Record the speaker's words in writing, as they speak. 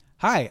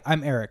Hi,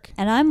 I'm Eric.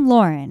 And I'm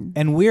Lauren.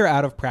 And we're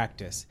out of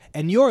practice.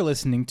 And you're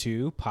listening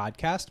to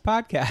Podcast.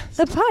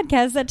 The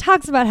podcast that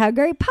talks about how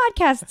great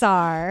podcasts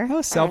are.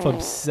 How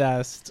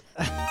self-obsessed.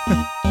 Guys,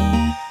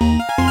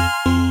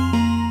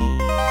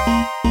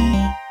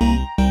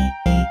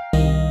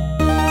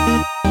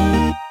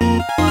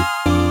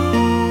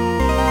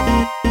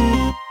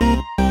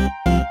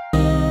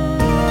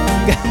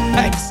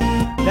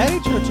 that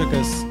intro took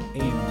us a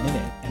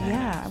minute and a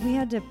half. We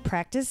had to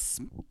practice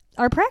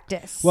our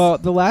practice. Well,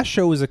 the last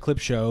show was a clip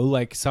show,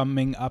 like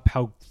summing up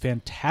how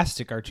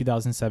fantastic our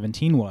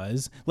 2017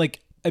 was. Our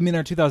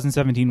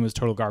 2017 was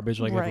total garbage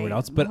like everyone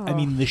else. But,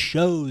 the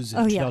shows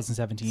of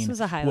 2017 This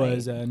was a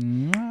highlight.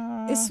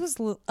 This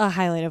was a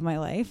highlight of my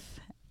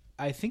life.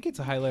 I think it's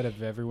a highlight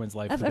of everyone's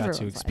life Of who got to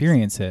everyone's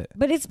experience it.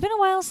 But it's been a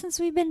while since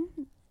we've been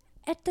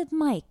at the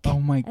mic. Oh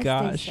my as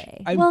gosh. they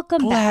say. I'm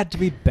Welcome glad back. to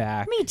be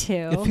back. Me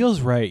too. It feels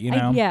right, you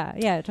know?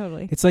 Yeah,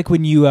 totally. It's like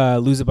when you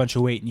lose a bunch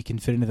of weight and you can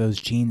fit into those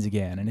jeans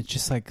again, and it's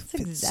just like It's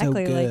fits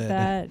exactly so good. like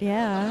that.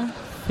 Yeah.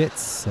 Fits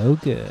so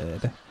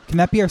good. Can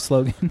that be our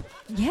slogan?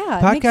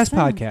 Yeah. It makes sense.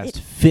 Podcast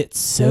fits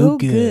so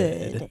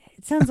good.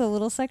 It sounds a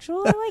little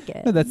sexual. I like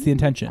it. No, that's the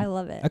intention. I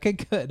love it. Okay,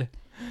 good.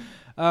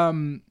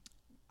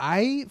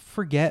 I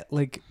forget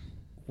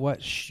what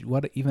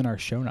even our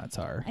show notes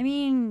are. I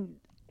mean,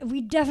 we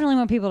definitely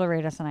want people to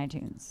rate us on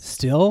iTunes.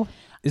 Still?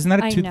 Isn't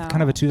that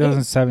kind of a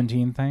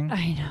 2017 thing?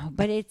 I know,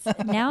 but it's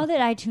now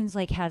that iTunes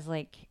has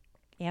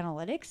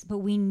analytics, but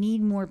we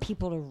need more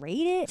people to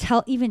rate it.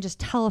 Tell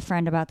a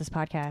friend about this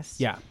podcast.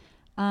 Yeah.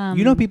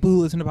 People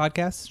who listen to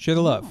podcasts? Share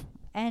the love.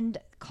 And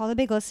call the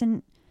Big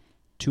Listen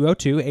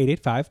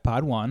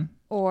 202-885-POD1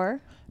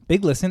 or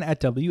Big Listen at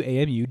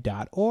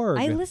WAMU.org.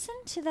 I listen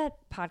to that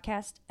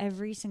podcast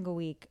every single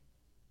week.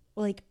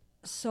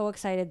 So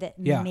excited that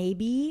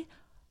maybe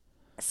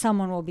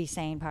someone will be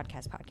saying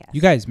podcast.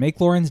 You guys,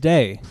 make Lauren's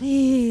day.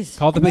 Please.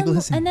 Call the Big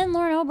Listen. And then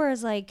Lauren Ober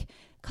is like,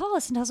 call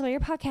us and tell us about your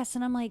podcast.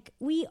 And I'm like,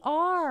 we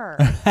are.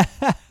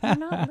 You're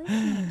not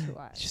listening to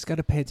us. Just got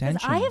to pay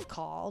attention. I have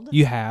called.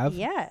 You have?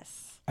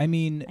 Yes. I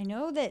mean, I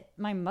know that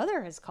my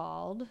mother has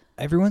called.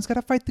 Everyone's got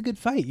to fight the good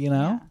fight, you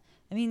know?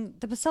 Yeah.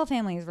 The Bassell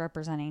family is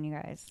representing you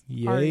guys.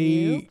 Yay. Are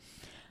you?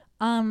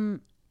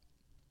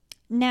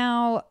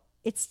 Now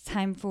it's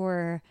time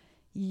for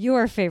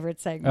your favorite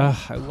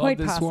segment. I love quite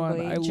this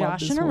possibly. one.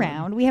 Josh and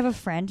Around. We have a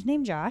friend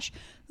named Josh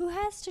who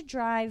has to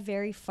drive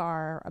very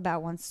far,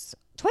 about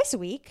twice a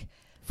week.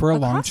 For a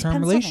across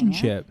long-term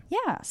relationship.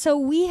 Yeah. So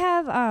we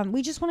have,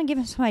 we just want to give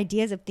him some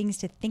ideas of things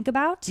to think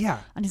about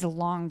on his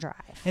long drive.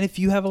 And if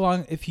you have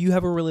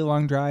a really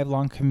long drive,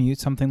 long commute,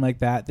 something like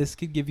that, this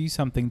could give you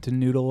something to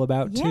noodle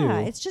about too. Yeah,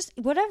 it's just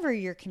whatever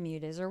your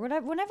commute is or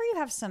whenever you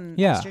have some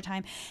extra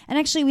time. And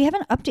actually, we have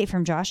an update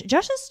from Josh.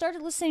 Josh has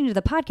started listening to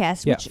the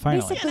podcast, which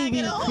basically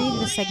we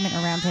created a segment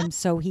around him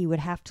so he would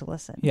have to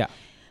listen. Yeah.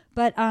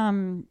 But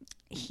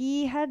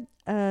he had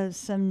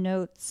some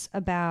notes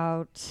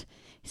about,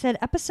 he said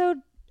episode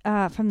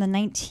from the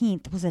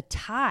 19th was a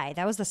tie.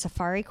 That was the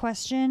safari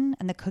question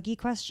and the cookie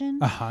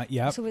question.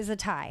 Yeah. So it was a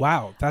tie.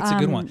 Wow, that's a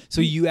good one.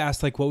 So you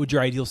asked what would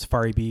your ideal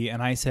safari be?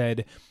 And I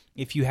said,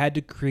 if you had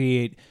to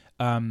create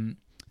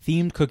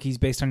themed cookies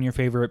based on your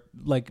favorite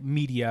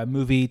media,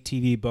 movie,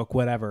 TV, book,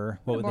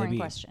 whatever, what would they be?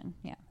 Question.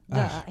 Yeah.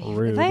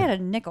 Rude. If I had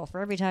a nickel for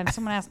every time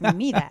someone asked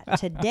me that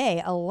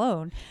today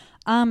alone.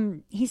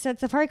 He said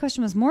safari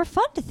question was more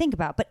fun to think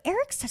about, but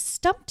Eric's has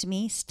stumped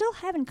me. Still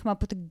haven't come up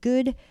with a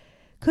good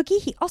cookie.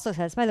 He also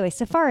says, by the way,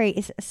 safari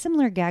is a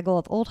similar gaggle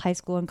of old high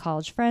school and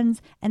college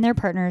friends and their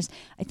partners.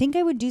 I think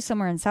I would do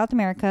somewhere in South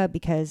America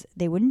because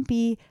they wouldn't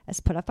be as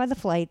put up by the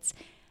flights.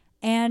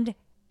 And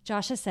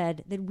Josh has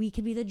said that we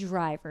could be the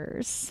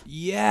drivers.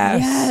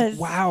 Yes.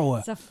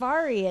 Wow.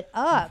 Safari it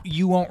up.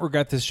 You won't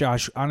regret this,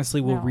 Josh.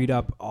 Honestly, we'll read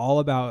up all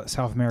about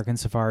South American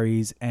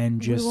safaris and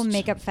just... We will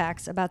make up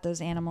facts about those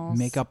animals.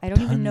 I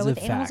don't even know what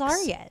the animals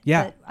are yet.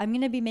 Yeah. But I'm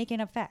going to be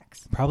making up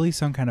facts. Probably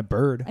some kind of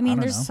bird.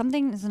 There's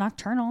something that's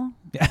nocturnal.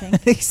 Yeah, I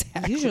think.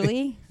 exactly.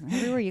 Usually,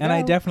 everywhere you go. And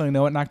I definitely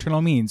know what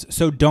nocturnal means,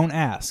 so don't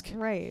ask.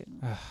 Right.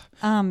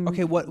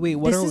 Okay, what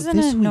this is an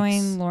this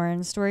annoying week's...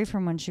 Lauren story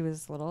from when she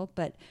was little,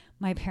 but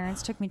my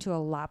parents took me to a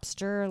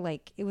lobster,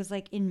 it was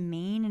in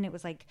Maine, and it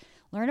was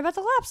learn about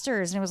the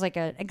lobsters, and it was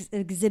an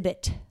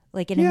exhibit,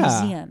 in a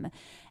museum.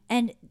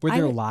 And were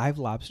there live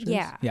lobsters?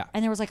 Yeah.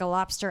 And there was a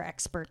lobster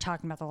expert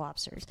talking about the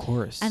lobsters. Of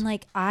course.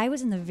 And I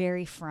was in the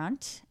very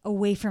front,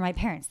 away from my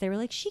parents. They were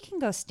like, she can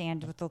go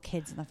stand with the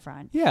kids in the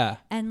front. Yeah.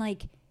 And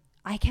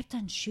I kept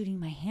on shooting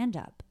my hand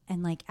up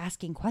and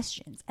asking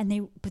questions, and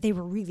they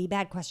were really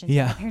bad questions.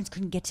 Yeah. My parents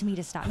couldn't get to me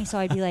to stop me, so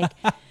I'd be like,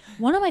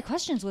 one of my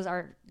questions was,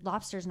 are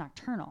lobsters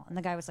nocturnal? And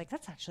the guy was like,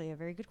 that's actually a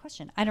very good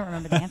question. I don't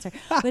remember the answer,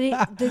 but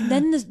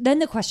then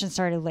the question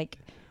started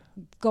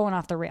going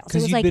off the rails.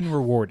 Because you've been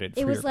rewarded for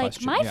it was your like,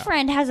 question. my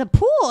friend has a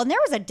pool and there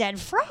was a dead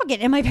frog in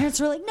it. And my parents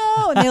were like,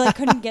 no. And they like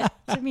couldn't get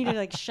to me to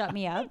like shut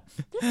me up.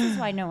 This is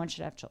why no one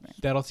should have children.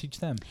 That'll teach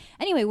them.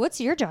 Anyway,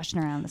 what's your joshing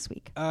around this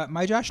week?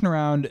 My joshing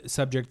around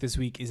subject this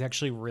week is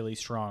actually really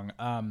strong.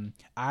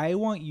 I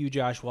want you,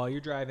 Josh, while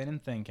you're driving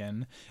and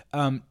thinking,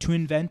 to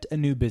invent a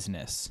new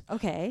business.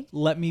 Okay.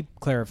 Let me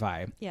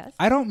clarify. Yes.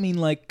 I don't mean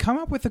like come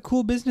up with a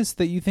cool business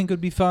that you think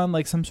would be fun,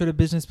 like some sort of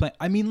business plan.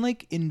 I mean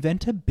like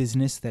invent a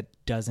business that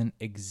doesn't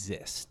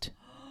exist.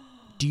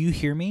 Do you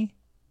hear me?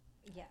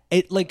 Yeah.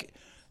 It like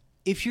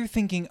if you're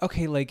thinking,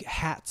 okay, like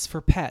hats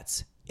for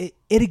pets, it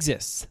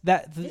exists.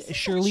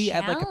 Surely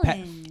at like a pet,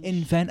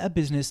 invent a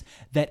business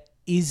that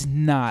is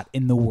not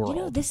in the world.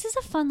 You know, this is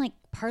a fun like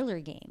parlor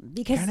game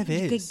because kind of you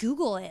is. could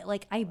Google it.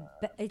 Like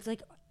it's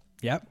like.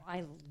 Yep.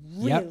 I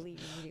really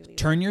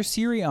turn your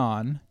Siri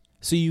on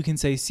so you can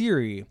say,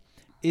 Siri,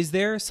 is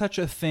there such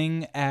a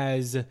thing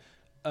as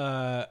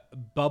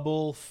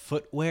bubble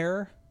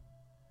footwear?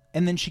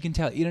 And then she can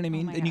tell, you know what I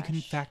mean? And you can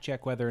fact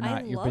check whether or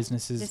not your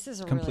business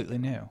is completely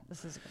new.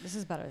 This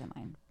is better than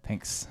mine.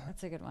 Thanks.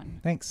 That's a good one.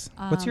 Thanks.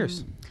 What's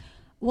yours?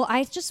 Well,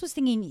 I just was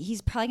thinking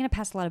he's probably going to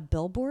pass a lot of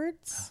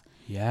billboards.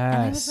 Yes.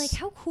 And I was like,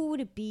 how cool would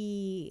it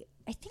be?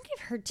 I think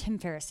I've heard Tim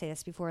Ferriss say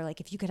this before. Like,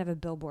 if you could have a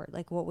billboard,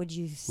 like, what would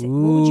you say? What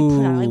would you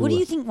put on? Like, what do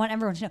you think? Want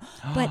everyone to know?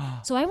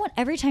 But so I want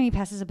every time he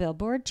passes a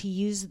billboard to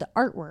use the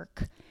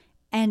artwork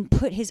and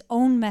put his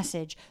own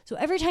message. So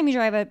every time you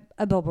drive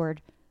a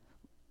billboard,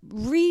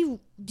 redo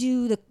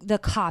the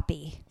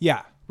copy.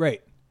 Yeah,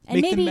 right.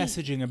 And make the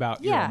messaging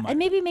about your own and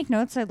maybe make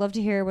notes. I'd love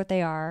to hear what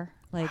they are.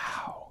 Like,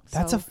 wow,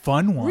 that's a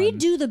fun one.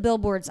 Redo the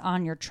billboards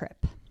on your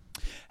trip.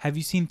 Have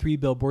you seen 3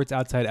 billboards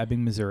outside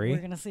Ebbing, Missouri?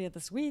 We're gonna see it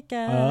this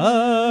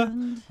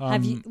weekend.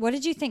 Have you? What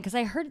did you think? Because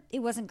I heard it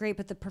wasn't great,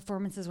 but the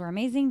performances were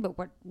amazing. But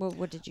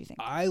what did you think?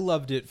 I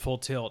loved it full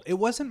tilt. It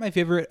wasn't my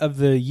favorite of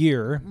the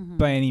year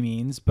by any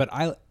means, but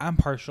I'm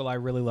partial. I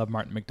really love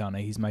Martin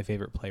McDonagh. He's my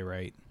favorite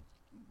playwright.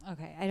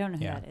 Okay, I don't know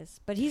who that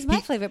is, but he's my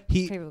favorite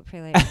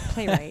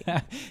playwright.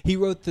 He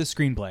wrote the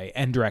screenplay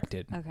and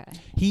directed. Okay.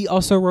 He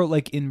also wrote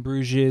like In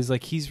Bruges.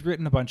 Like he's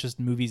written a bunch of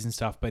movies and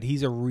stuff, but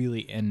he's a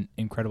really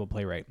incredible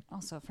playwright.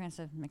 Also,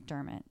 Frances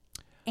McDormand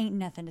ain't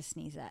nothing to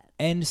sneeze at.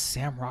 And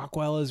Sam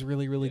Rockwell is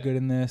really, really good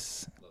in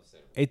this.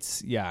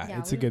 It's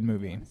a good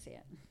movie. Want to see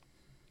it.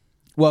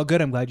 Well,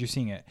 good. I'm glad you're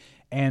seeing it.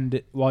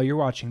 And while you're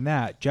watching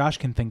that, Josh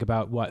can think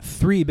about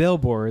 3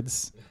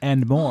 billboards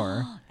and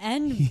more.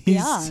 And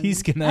beyond.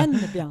 He's going to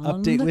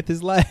update with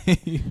his life.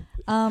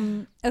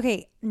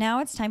 Okay,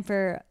 now it's time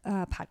for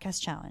a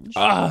podcast challenge.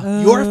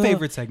 Your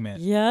favorite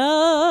segment.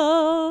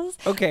 Yes.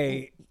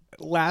 Okay.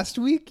 Last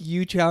week,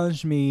 you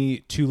challenged me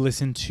to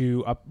listen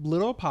to a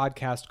little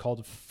podcast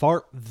called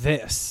Fart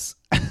This.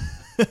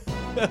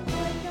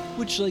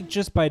 Which, like,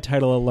 just by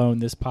title alone,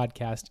 this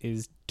podcast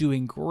is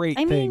doing great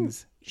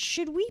things.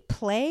 Should we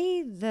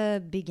play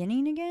the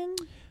beginning again?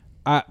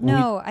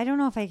 No, I don't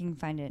know if I can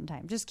find it in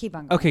time. Just keep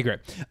on going. Okay, great.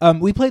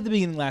 We played the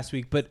beginning last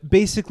week, but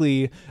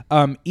basically,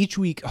 each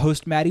week,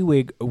 host Maddie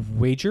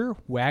Wagger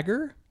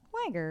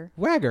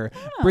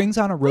brings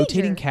on a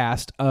rotating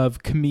cast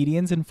of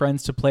comedians and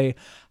friends to play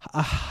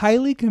a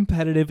highly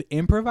competitive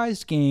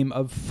improvised game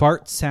of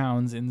fart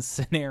sounds and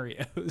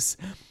scenarios.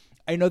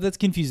 I know that's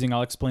confusing.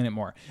 I'll explain it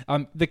more.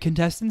 The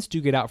contestants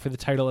do get out for the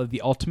title of the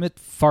ultimate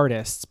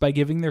fartists by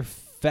giving their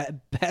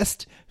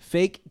best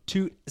fake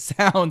toot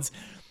sounds.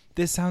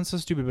 This sounds so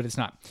stupid, but it's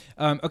not.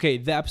 Okay,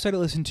 the episode I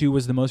listened to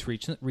was the most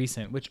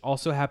recent, which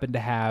also happened to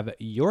have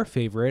your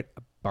favorite,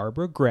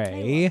 Barbara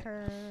Gray,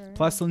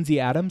 plus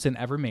Lindsay Adams and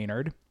Ever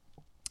Maynard.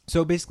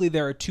 So basically,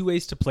 there are 2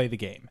 ways to play the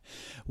game.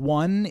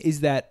 One is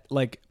that,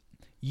 like,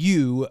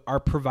 you are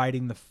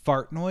providing the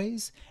fart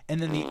noise, and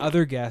then the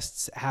other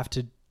guests have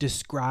to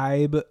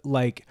describe,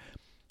 like,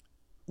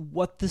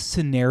 what the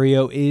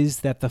scenario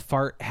is that the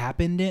fart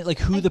happened in, like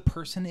who the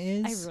person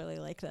is. I really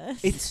like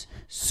this. It's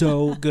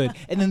so good.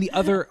 And then the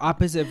other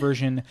opposite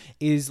version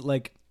is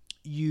like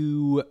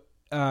you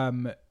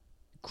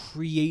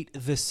create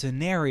the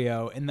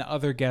scenario and the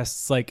other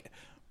guests like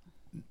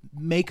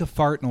make a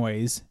fart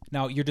noise.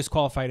 Now you're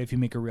disqualified if you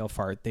make a real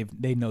fart.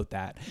 They note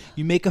that.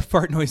 You make a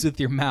fart noise with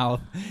your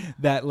mouth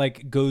that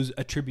like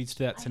attributes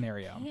to that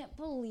scenario. I can't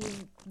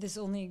believe this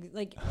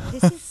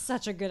this is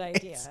such a good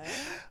idea.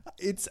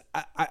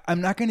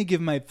 I'm not going to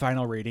give my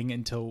final rating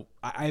until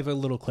I have a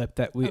little clip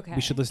that we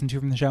should listen to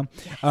from the show.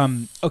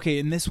 Yes. Okay,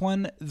 in this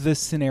one, the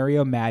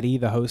scenario Maddie,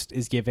 the host,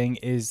 is giving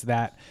is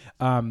that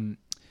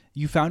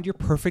you found your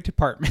perfect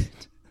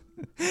apartment.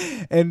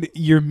 And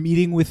you're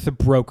meeting with the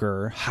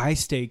broker, high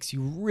stakes.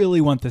 You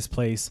really want this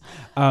place.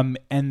 And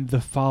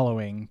the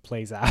following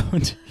plays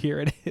out. Here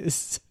it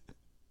is.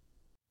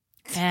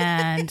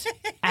 And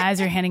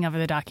as you're handing over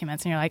the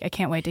documents and you're like, I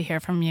can't wait to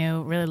hear from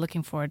you. Really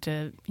looking forward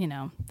to,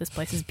 this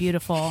place is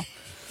beautiful.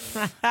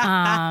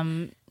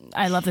 I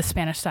love the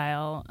Spanish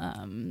style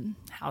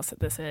house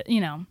that this is,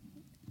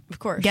 Of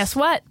course. Guess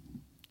what?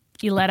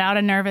 You let out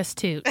a nervous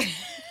toot.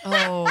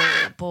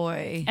 Oh,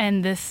 boy.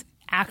 And this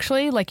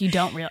actually, like, you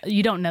don't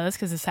know this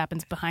because this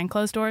happens behind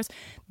closed doors.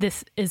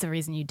 This is the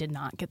reason you did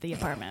not get the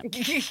apartment.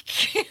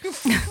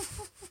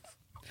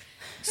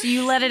 So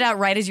you let it out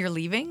right as you're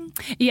leaving?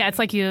 Yeah, it's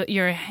like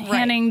you're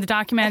handing the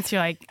documents.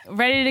 You're like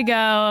ready to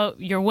go.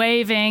 You're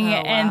waving,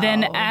 and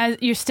then as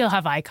you still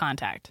have eye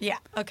contact. Yeah.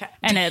 Okay.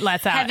 And it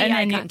lets out. Heavy and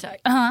eye then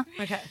contact.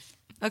 Okay.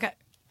 Okay.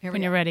 Here we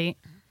when go. you're ready,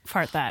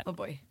 fart that. Oh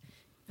boy.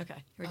 Okay.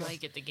 Here we go. I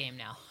get the game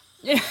now.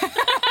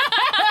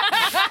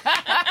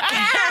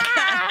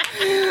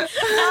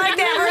 I like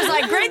that. Gabrus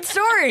like, great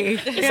story. You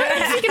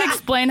can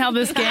explain how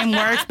this game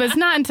works, but it's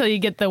not until you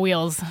get the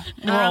wheels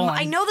rolling.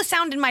 I know the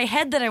sound in my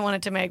head that I want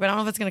it to make, but I don't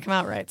know if it's going to come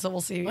out right. So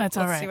we'll see. That's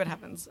all right. See what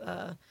happens.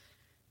 How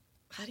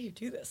do you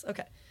do this?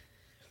 Okay.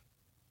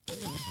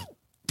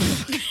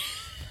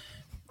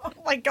 Oh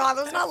my God,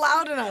 that's not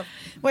loud enough.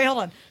 Wait, hold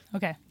on.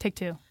 Okay, take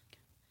 2.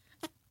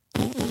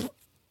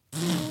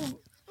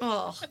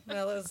 Oh,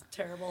 that was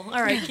terrible.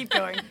 All right, keep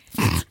going.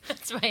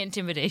 That's my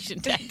intimidation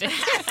tactic.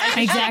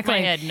 Exactly. My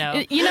head,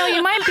 no. You know,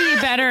 you might be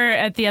better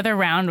at the other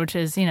round, which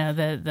is, you know,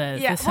 the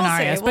we'll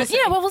scenarios. see, we'll but see.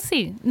 yeah, well, we'll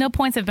see. No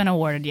points have been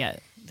awarded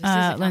yet. This is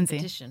a Lindsay.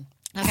 competition.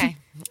 Okay,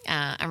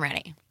 I'm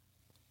ready.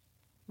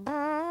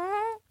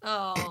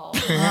 Oh,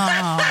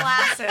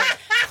 classic.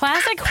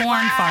 Classic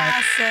horn fart.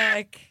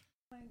 Classic.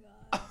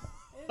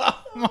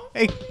 Oh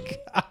my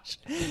gosh.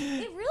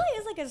 It really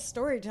is like a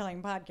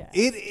storytelling podcast.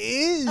 It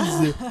is.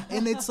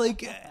 And it's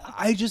like,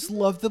 I just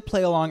love the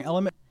play along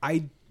element.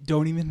 I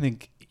don't even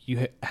think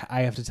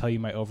I have to tell you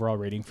my overall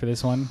rating for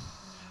this one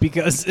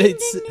because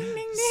it's ding, ding,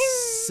 ding.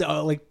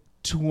 so like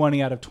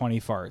 20 out of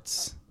 20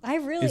 farts. I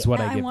really Is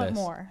what no, I give want this.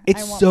 more.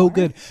 It's I want so more.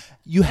 good.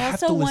 You I have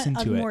also to listen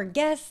want to it. more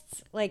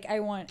guests. Like I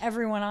want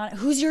everyone on.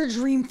 Who's your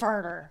dream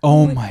farter?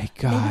 Oh Who- my Maybe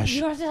gosh.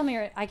 you don't have to tell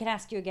me. I can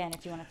ask you again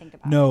if you want to think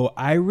about it. No,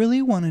 I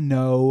really want to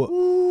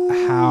know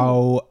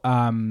how.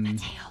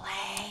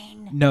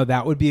 No,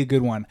 that would be a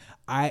good one.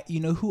 You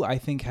know who I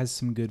think has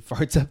some good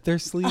farts up their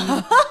sleeve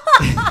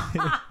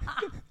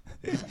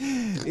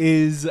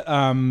is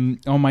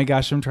oh my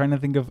gosh, I'm trying to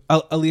think of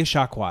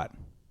Aaliyah Shakwat.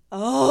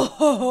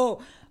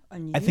 Oh,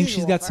 I think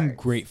she's got some farts.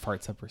 great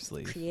farts up her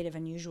sleeve. creative,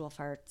 unusual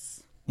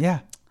farts. Yeah,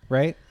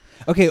 right.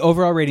 Okay,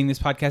 overall rating this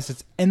podcast,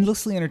 it's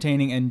endlessly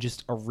entertaining and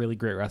just a really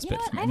great You respite know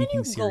what? from I have a anything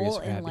new serious goal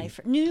or in heavy. life.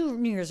 New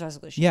Year's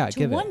resolution. Yeah, to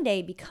give it. one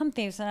day become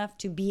famous enough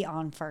to be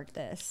on Fart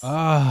This.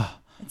 Ah.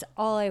 It's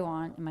all I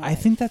want in my I life.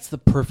 think that's the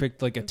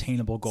perfect, like,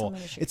 attainable goal.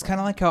 something to shoot It's for. kind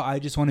of like how I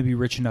just want to be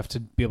rich enough to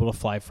be able to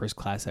fly first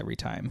class every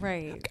time.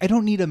 Right. I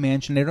don't need a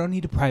mansion. I don't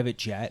need a private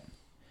jet.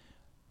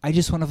 I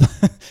just want to.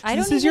 I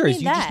This don't is even yours.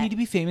 need You just that. need to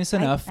be famous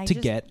enough I to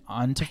just- get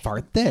on to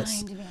Fart This.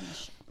 Dying to be on this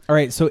show. All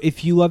right. So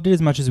if you loved it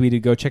as much as we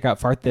did, go check out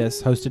Fart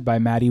This, hosted by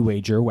Maddie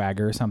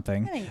Wagger or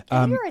something. I think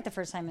you were right the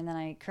first time, and then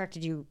I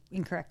corrected you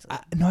incorrectly.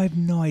 No, I have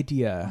no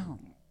idea. Oh.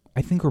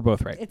 I think we're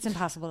both right. It's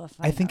impossible to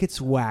find. I think out. it's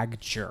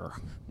Wagger.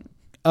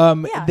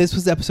 Yeah. This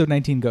was episode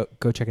 19.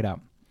 Go check it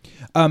out.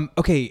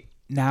 Okay,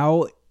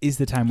 now is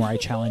the time where I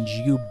challenge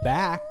you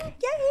back.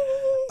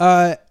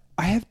 Yay!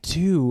 I have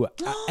 2,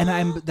 and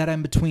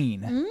I'm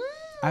between.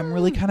 I'm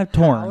really kind of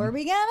torn. How are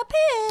we gonna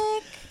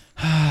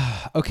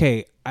pick?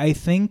 Okay, I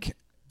think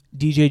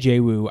DJ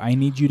Jwoo, I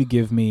need you to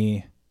give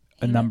me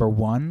a number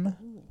 1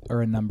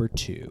 or a number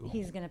 2.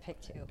 He's gonna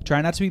pick 2.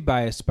 Try not to be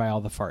biased by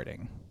all the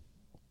farting.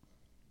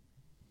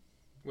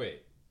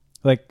 Wait.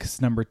 Like,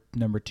 'cause number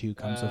 2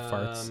 comes with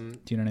farts.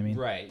 Do you know what I mean?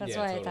 Right. That's yeah,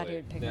 why I totally. thought he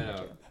would pick number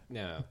 2.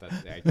 No.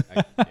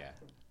 Yeah.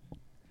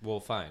 Well,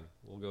 fine.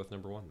 We'll go with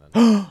number 1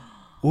 then.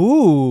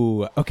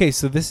 Ooh. Okay,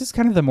 so this is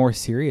kind of the more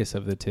serious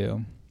of the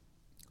 2.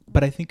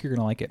 But I think you're going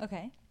to like it.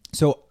 Okay.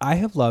 So I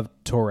have loved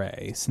Torre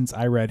since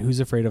I read Who's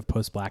Afraid of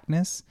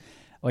Post-Blackness,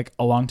 like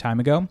a long time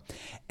ago.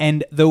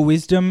 And the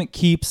wisdom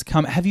keeps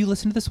coming. Have you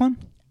listened to this one?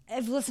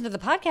 I've listened to the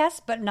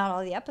podcast, but not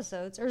all the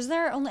episodes. Or is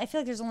there only? I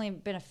feel like there's only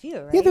been a few,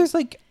 right? Yeah, there's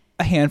like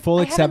a handful,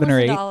 like I haven't 7 or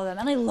 8. listened to all of them,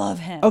 and I love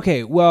him.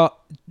 Okay, well,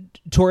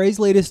 Torre's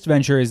latest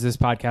venture is this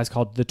podcast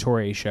called The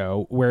Torre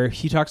Show, where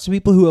he talks to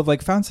people who have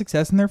like found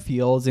success in their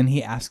fields, and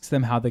he asks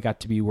them how they got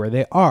to be where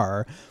they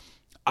are.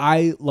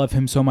 I love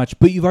him so much,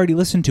 but you've already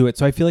listened to it,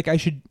 so I feel like I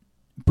should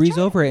breeze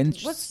over it and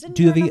What's just in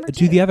do your the number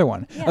do 2? the other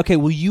one. Yeah. Okay,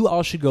 well, you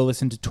all should go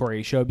listen to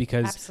Torre Show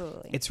because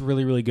Absolutely. it's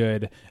really, really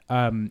good.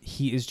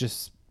 He is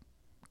just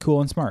cool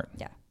and smart.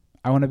 Yeah.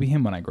 I want to be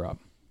him when I grow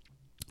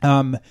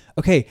up.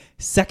 Okay,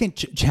 second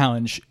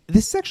challenge.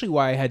 This is actually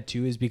why I had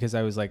 2, is because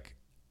I was like,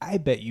 I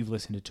bet you've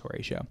listened to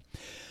Torre Show.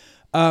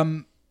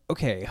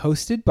 Okay,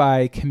 hosted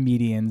by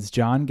comedians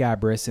John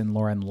Gabrus and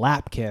Lauren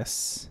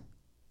Lapkus.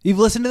 You've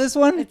listened to this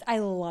one? I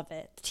love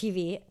it.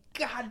 TV.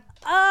 God.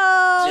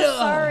 Oh,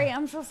 sorry.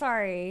 I'm so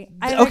sorry.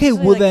 I'm Okay,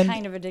 actually, well then-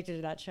 kind of addicted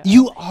to that show.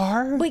 You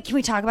are? Wait, can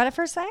we talk about it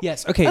for a sec?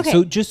 Yes. Okay,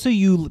 so just so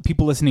you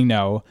people listening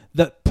know,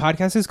 the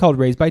podcast is called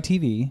Raised by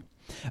TV.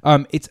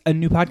 It's a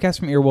new podcast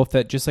from Earwolf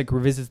that just like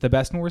revisits the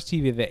best and worst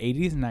TV of the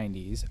 80s and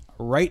 90s,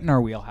 right in our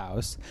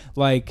wheelhouse,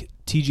 like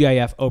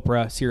TGIF,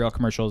 Oprah, cereal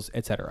commercials,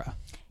 etc.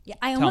 Yeah,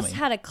 I Tell almost me.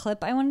 had a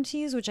clip I wanted to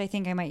use, which I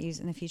think I might use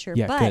in the future.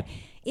 Yeah, but good.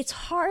 it's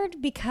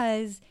hard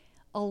because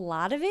a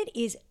lot of it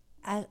is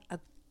a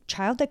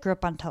child that grew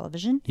up on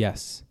television,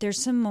 Yes.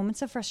 there's some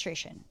moments of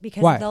frustration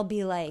because Why? they'll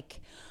be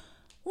like,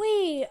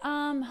 wait,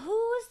 who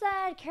was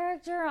that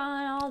character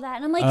on all that?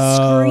 And I'm like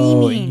Oh,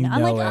 screaming. and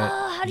I'm like, you know it.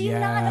 oh, how do you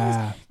not know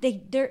Yeah.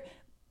 this?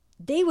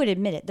 They would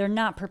admit it. They're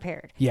not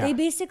prepared. Yeah. They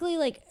basically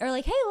like are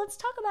like, hey, let's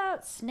talk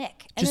about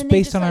Snick. And Just then they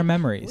based on our like,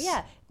 memories.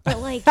 Yeah. But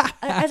like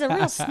as a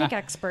real Snick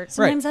expert,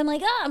 sometimes I'm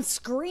like, I'm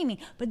screaming.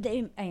 But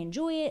I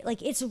enjoy it.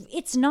 Like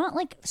it's not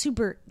like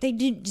super. They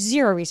did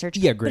zero research.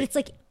 Yeah, great. But it's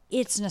like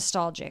it's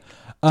nostalgic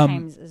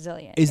times a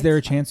zillion. Is there a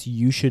It's fun. chance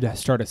you should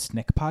start a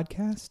Snick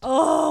podcast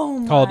Oh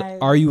my. called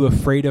 "Are You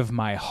Afraid of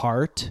My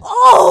Heart"?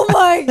 Oh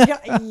my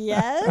god!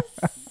 Yes.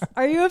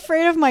 Are you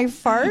afraid of my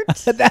fart?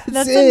 That's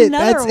Another it.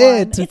 That's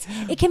one.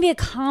 it. It can be a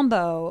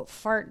combo.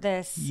 Fart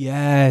this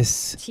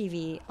Yes.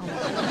 TV. Oh my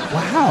god.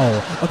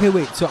 Wow. Okay,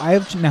 wait. So I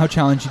have now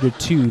challenged you to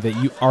 2 that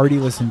you already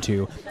listened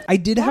to. I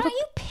did Why have. don't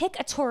you pick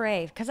a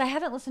Torre? Because I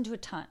haven't listened to a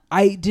ton.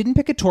 I didn't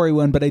pick a Tory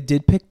one, but I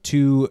did pick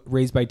 2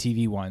 Raised by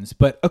TV ones.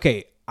 But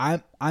okay,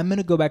 I'm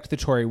gonna go back to the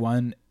Tory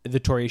one, the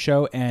Tory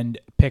show, and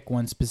pick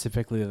one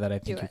specifically that I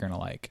think Do you're it. gonna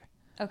like.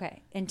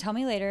 Okay, and tell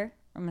me later.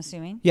 I'm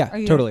assuming. Yeah, Are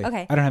you totally.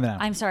 Okay. I don't have it now.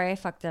 I'm sorry, I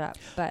fucked it up.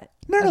 But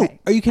No. okay.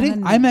 Are you kidding?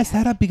 I'm a I messed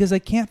maniac. that up because I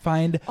can't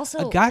find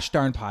Also- a gosh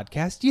darn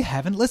podcast you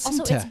haven't listened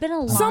Also, to. it's been a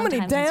long So many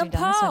time since damn we've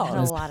done this. So I've had a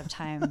pals. lot of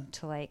time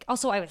to like.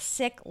 Also, I was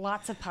sick.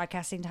 Lots of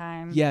podcasting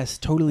time. Yes,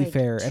 totally Like,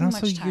 fair. too And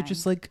also, much you're time.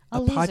 just like A a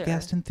loser.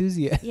 podcast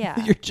enthusiast.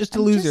 Yeah. You're just a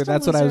I'm loser. just a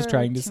That's what I was loser,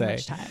 trying to too say.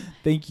 much time.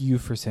 Thank you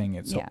for saying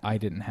it so Yeah. I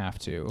didn't have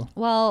to.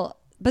 Well,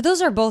 but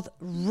those are both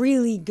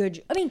really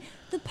good. I mean,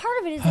 the part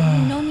of it is that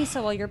you know me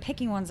so well. You're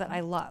picking ones that I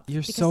love.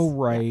 You're Because- so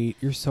right. yeah.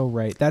 You're so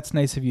right. That's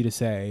nice of you to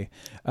say.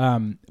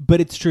 But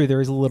it's true. There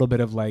is a little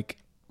bit of like,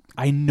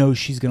 I know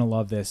she's going to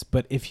love this,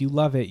 but if you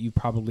love it, you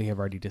probably have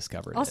already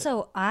discovered it.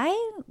 Also,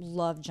 I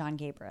love John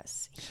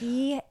Gabrus.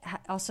 He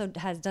also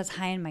does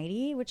High and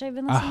Mighty, which I've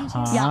been listening to.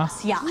 Uh-huh.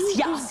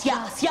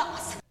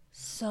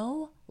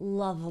 So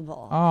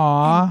lovable.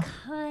 Aw. And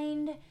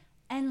kind.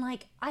 And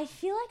like I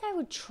feel like I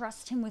would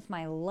trust him with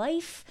my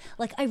life.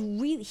 Like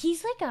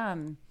he's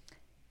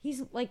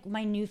like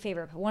my new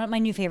favorite, one of my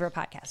new favorite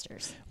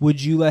podcasters.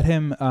 Would you let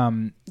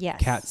him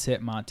Yes. cat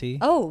sit Monty?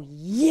 Oh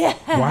yeah.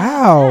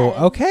 Wow.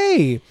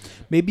 Okay.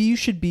 Maybe you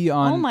should be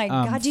on. Oh my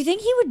god. Do you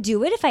think he would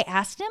do it if I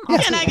asked him? Yeah.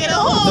 Can I get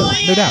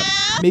No doubt.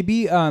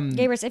 Maybe.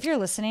 Gabrus, if you're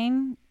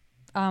listening,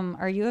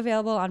 are you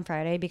available on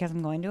Friday? Because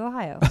I'm going to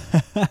Ohio.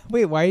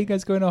 Wait. Why are you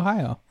guys going to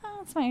Ohio?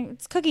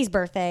 It's Cookie's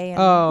birthday. And,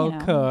 Oh, you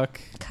know,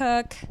 Cook.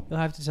 Cook. You'll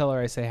have to tell her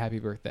I say happy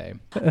birthday.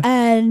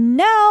 And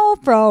now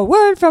for a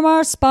word from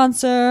our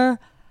sponsor,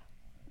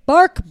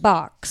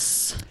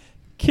 BarkBox.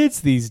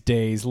 Kids these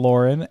days,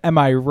 Lauren, am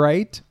I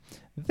right?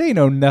 They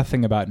know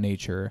nothing about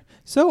nature.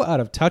 So out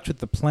of touch with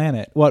the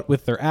planet, what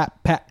with their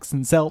app packs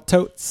and sell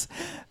totes.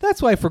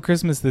 That's why for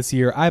Christmas this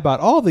year, I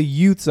bought all the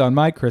youths on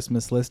my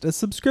Christmas list a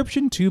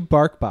subscription to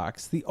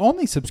BarkBox, the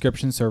only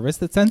subscription service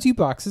that sends you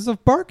boxes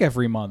of bark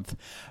every month.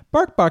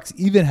 BarkBox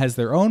even has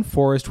their own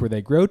forest where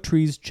they grow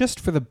trees just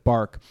for the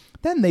bark.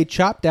 Then they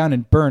chop down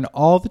and burn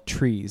all the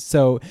trees.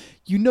 So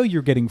you know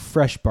you're getting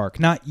fresh bark,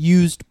 not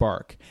used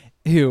bark.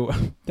 Ew,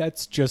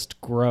 that's just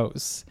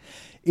gross.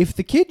 If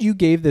the kid you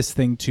gave this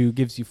thing to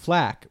gives you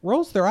flack,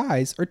 rolls their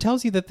eyes, or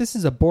tells you that this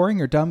is a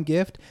boring or dumb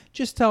gift,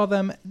 just tell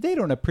them they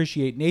don't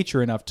appreciate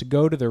nature enough to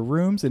go to their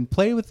rooms and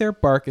play with their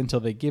bark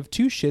until they give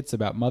 2 shits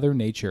about Mother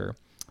Nature.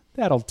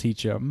 That'll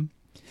teach them.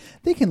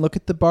 They can look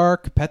at the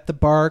bark, pet the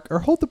bark, or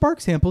hold the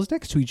bark samples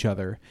next to each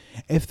other.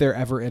 If they're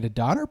ever at a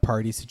Donner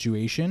Party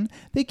situation,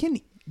 they can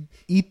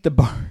eat the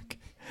bark.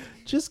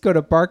 Just go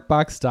to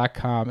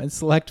barkbox.com and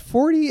select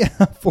 40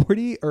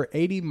 or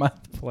 80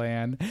 month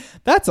plan.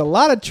 That's a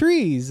lot of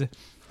trees.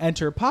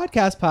 Enter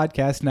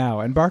podcast now,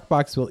 and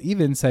BarkBox will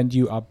even send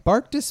you a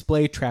bark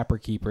display trapper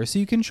keeper so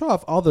you can show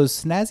off all those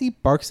snazzy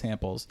bark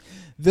samples.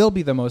 They'll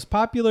be the most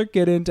popular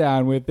kid in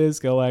town with this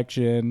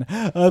collection.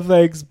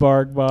 Thanks,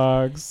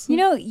 BarkBox. You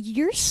know,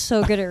 you're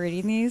so good at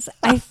reading these.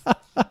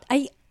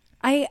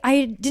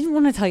 I didn't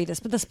want to tell you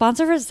this, but the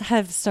sponsors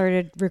have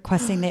started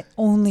requesting that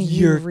only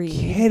you You're read.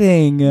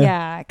 kidding.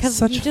 Yeah, because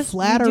Such you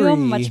flattery. do a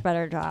much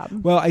better job.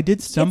 Well, I did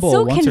stumble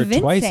so once or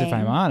twice, if convincing.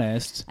 I'm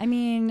honest. I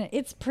mean,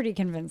 it's pretty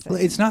convincing. Well,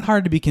 it's not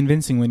hard to be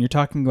convincing when you're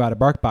talking about a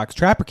BarkBox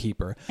trapper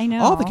keeper. I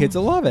know. All the kids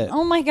will love it.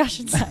 Oh my gosh,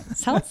 it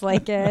sounds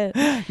like it.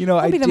 You know,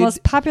 I'll I be the did-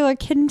 most popular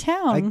kid in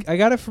town. I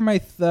got it for my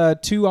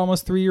 2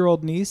 almost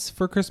 3-year-old niece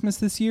for Christmas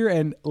this year,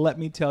 and let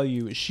me tell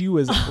you, she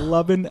was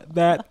loving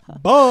that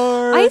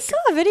bark. I saw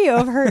a video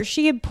of her.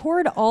 She had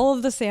poured all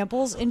of the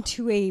samples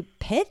into a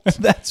pit.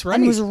 That's right.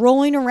 And was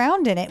rolling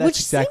around in it, That's which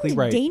exactly seemed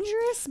right.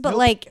 dangerous, but Nope.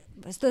 like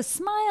the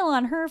smile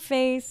on her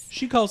face.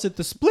 She calls it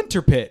the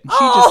splinter pit. She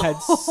just had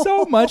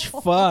so much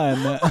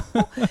fun.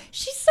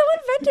 She's so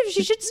inventive.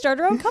 She should start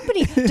her own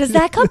company. Does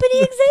that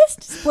company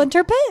exist?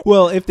 Splinter Pit?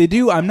 Well, if they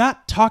do, I'm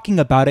not talking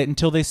about it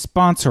until they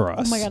sponsor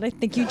us. Oh my God, I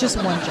think you just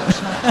won, Josh.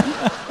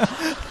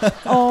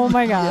 Oh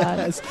my God.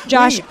 Yes.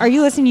 Josh, Wait. are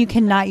you listening? You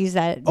cannot use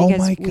that Oh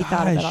because my we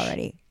thought of it gosh.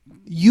 already.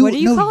 What do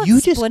you call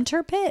it?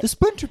 Splinter Pit? The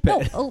Splinter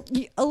Pit. No,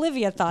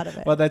 Olivia thought of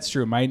it. Well, that's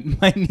true. My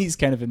niece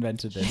kind of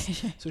invented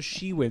this. So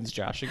she wins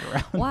joshing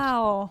around.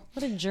 Wow.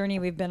 What a journey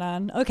we've been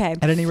on. Okay.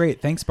 At any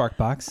rate, thanks,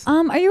 BarkBox.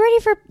 Are you ready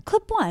for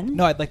clip 1?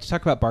 No, I'd like to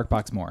talk about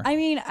BarkBox more. I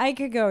mean, I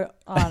could go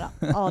on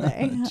all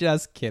day.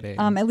 Just kidding.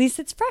 At least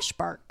it's fresh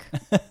bark.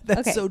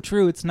 That's so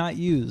true. It's not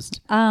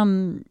used.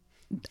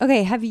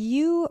 Okay,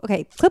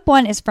 clip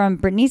 1 is from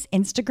Britney's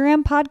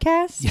Instagram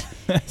podcast.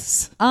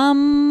 Yes.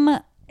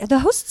 The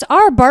hosts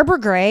are Barbara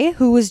Gray,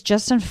 who was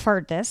just on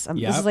Fart This. This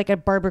Yep. is like a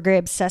Barbara Gray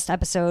obsessed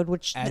episode,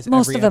 which As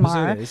most every of them episode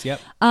are. is,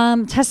 yep.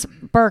 Tess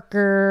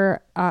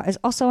Barker is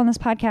also on this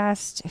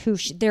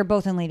podcast. They're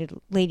both in Lady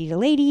to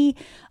Lady.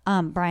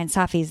 Brian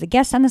Safi is the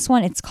guest on this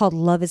one. It's called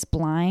Love Is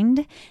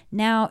Blind.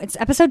 Now it's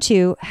episode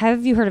 2.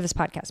 Have you heard of this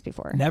podcast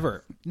before?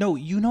 Never. No,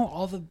 you know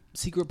all the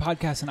secret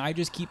podcasts, and I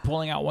just keep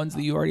pulling out ones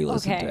that you already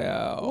listened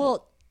to.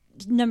 Well,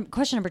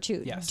 question number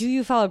 2. Yes. Do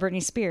you follow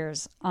Britney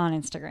Spears on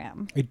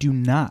Instagram? I do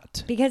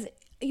not. Because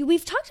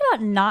we've talked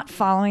about not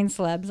following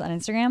celebs on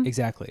Instagram.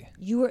 Exactly.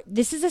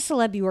 This is a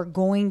celeb you are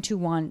going to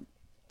want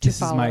to This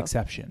follow. is my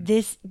exception.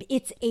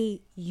 It's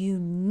a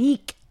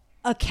unique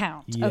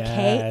account.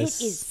 Okay, it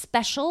Yes. is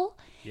special.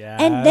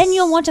 Yes. And then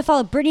you'll want to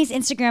follow Britney's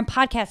Instagram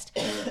podcast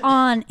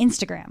on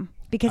Instagram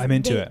because I'm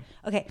into it.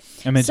 Okay,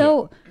 I'm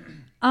into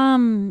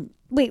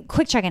wait,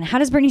 quick check-in. How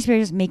does Britney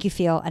Spears make you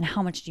feel, and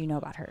how much do you know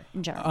about her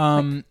in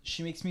general?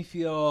 She makes me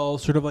feel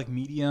sort of like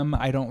medium.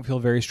 I don't feel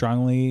very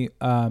strongly,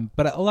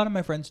 but a lot of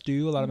my friends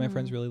do. A lot of my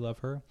friends really love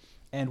her.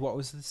 And what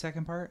was the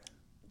second part?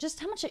 Just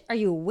how much are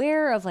you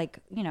aware of, like,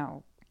 you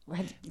know,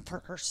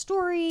 her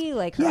story,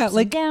 like her Yeah, ups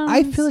like and downs?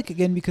 I feel like,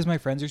 again, because my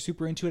friends are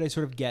super into it, I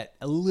sort of get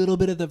a little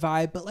bit of the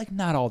vibe, but like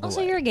not all the also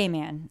way. you're a gay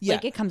man. Yeah.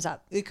 Like it comes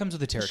up. It comes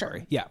with the territory.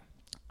 Sure. Yeah.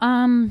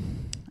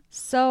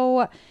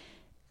 So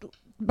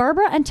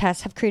Barbara and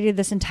Tess have created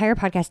this entire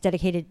podcast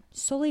dedicated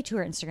solely to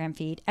her Instagram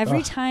feed.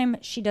 Every time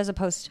she does a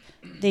post,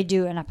 they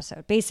do an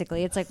episode.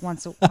 Basically, it's like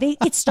once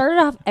it started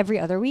off every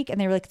other week, and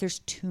they were like, "There's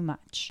too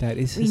much. That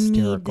is we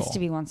hysterical. need this to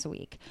be once a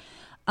week."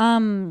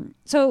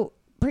 So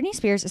Britney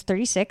Spears is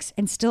 36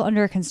 and still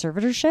under a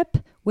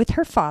conservatorship with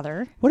her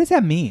father. What does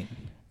that mean?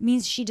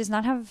 Means she does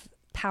not have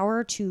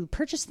power to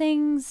purchase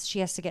things. She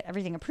has to get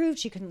everything approved.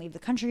 She couldn't leave the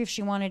country if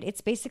she wanted.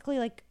 It's basically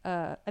like,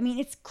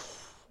 it's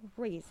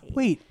crazy.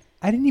 Wait,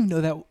 I didn't even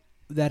know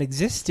that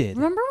existed.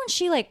 Remember when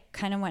she like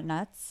kind of went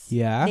nuts?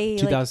 Yeah, They,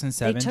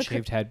 2007, they took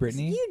shaved head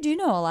Britney. You do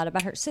know a lot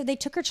about her. So they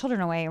took her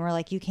children away and were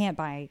like, you can't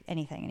buy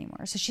anything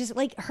anymore. So she's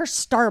like, her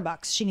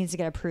Starbucks, she needs to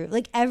get approved.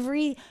 Like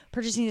every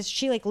purchasing,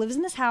 she like lives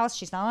in this house.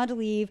 She's not allowed to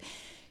leave.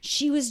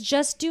 She was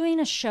just doing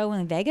a show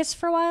in Vegas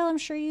for a while. I'm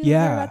sure you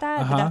heard about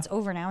that. But that's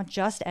over now. It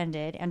just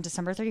ended on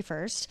December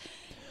 31st.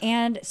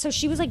 And so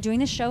she was like doing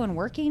this show and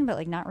working, but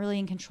like not really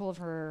in control of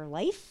her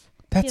life.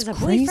 That's she has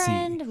a crazy.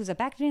 boyfriend who's a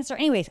back dancer.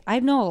 Anyways, I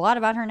know a lot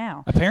about her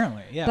now.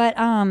 Apparently, yeah. But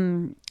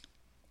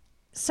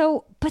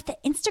but the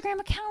Instagram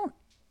account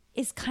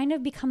is kind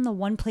of become the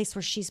one place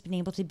where she's been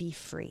able to be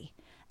free.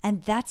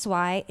 And that's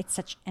why it's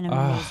such an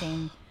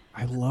amazing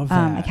I love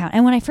that account.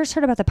 And when I first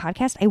heard about the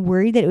podcast, I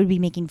worried that it would be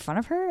making fun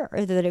of her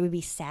or that it would be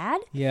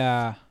sad.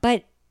 Yeah.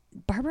 But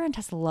Barbara and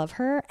Tess love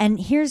her. And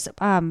here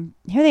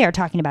they are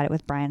talking about it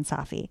with Brian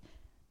Safi.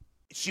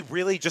 She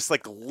really just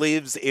like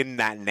lives in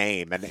that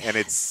name, and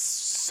it's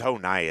so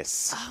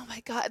nice. Oh my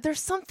God. There's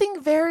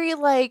something very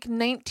like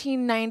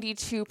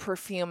 1992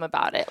 perfume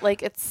about it.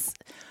 Like it's.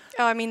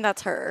 Oh, I mean,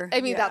 that's her.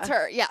 That's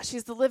her. Yeah,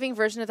 she's the living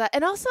version of that.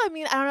 And also, I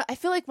mean, I don't know. I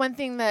feel like one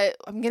thing that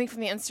I'm getting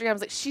from the Instagram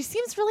is like she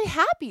seems really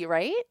happy,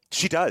 right?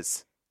 She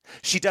does.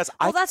 She does.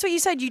 Well, that's what you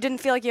said. You didn't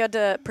feel like you had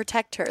to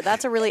protect her.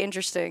 That's a really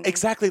interesting.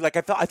 Exactly. Like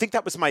I think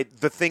that was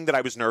the thing that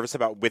I was nervous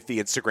about with the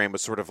Instagram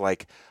was sort of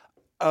like,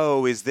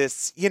 oh, is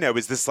this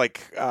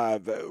like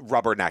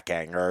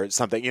rubbernecking or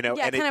something, you know?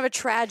 Yeah, and kind of a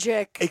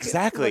tragic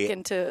exactly. look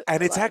into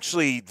and it's life.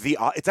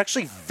 it's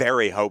actually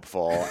very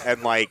hopeful.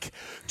 And like,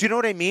 do you know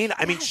what I mean?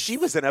 I mean, she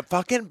was in a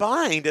fucking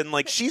bind and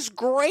like she's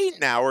great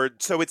now, or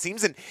so it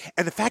seems. And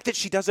the fact that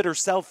she does it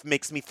herself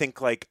makes me think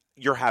like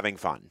you're having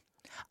fun.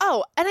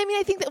 Oh, and I mean,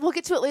 I think that we'll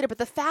get to it later, but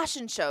the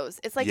fashion shows,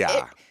 it's like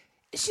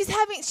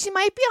she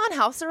might be on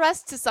house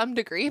arrest to some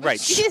degree, but right.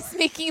 she is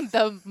making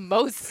the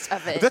most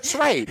of it. That's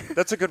right.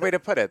 That's a good way to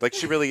put it. Like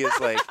she really is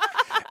like,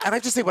 and I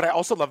just say what I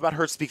also love about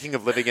her, speaking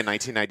of living in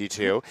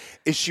 1992,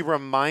 is she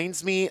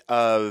reminds me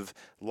of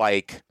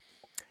like,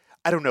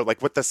 I don't know,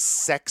 like what the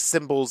sex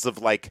symbols of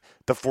like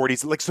the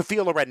 40s, like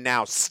Sophia Loren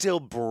now still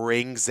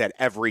brings it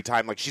every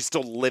time. Like she's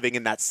still living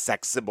in that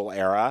sex symbol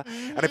era.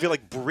 Mm-hmm. And I feel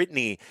like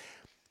Britney,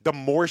 the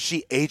more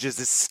she ages,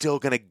 is still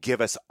going to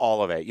give us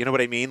all of it. You know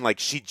what I mean? Like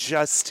she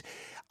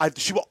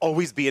will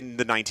always be in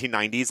the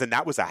 1990s, and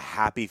that was a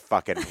happy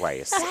fucking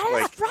place.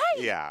 That is right.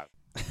 Yeah.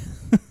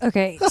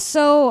 Okay,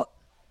 so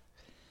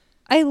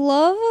I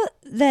love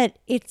that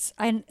it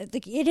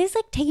is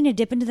like taking a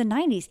dip into the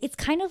 90s. It's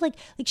kind of like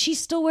she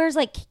still wears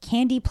like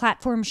candy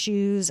platform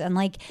shoes, and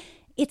like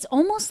it's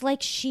almost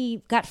like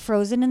she got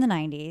frozen in the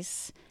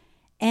 90s.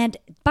 And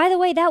by the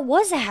way, that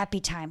was a happy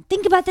time.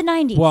 Think about the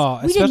 90s. Well,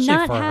 we did especially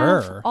not for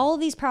have her. all of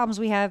these problems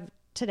we have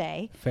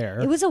today. Fair.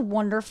 It was a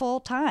wonderful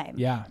time.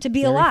 Yeah, to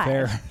be very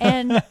alive.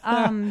 fair.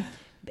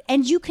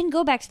 And you can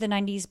go back to the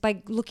 90s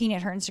by looking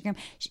at her Instagram,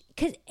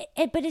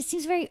 but it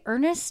seems very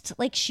earnest.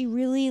 Like she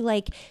really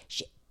like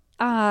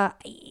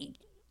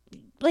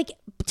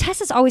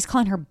Tess is always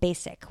calling her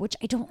basic, which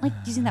I don't like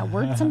using that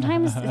word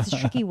sometimes. It's a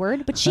tricky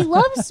word, but she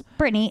loves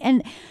Britney,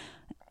 and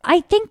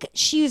I think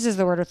she uses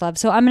the word with love,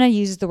 so I'm going to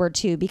use the word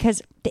too,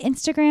 because the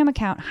Instagram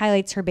account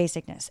highlights her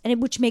basicness,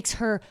 and which makes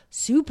her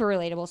super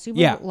relatable, super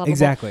lovable.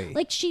 Exactly.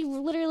 Like she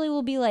literally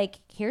will be like,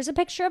 here's a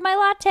picture of my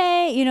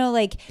latte. You know,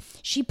 like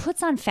she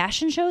puts on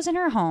fashion shows in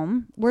her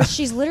home where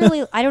she's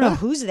literally, I don't know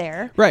who's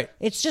there. Right.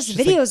 It's just She's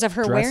videos like of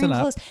her dressing wearing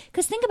up. clothes.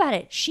 Because think about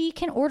it. She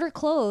can order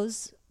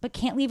clothes, but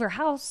can't leave her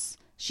house.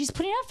 She's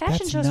putting out fashion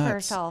That's shows for nuts.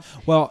 herself.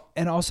 Well,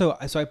 and also,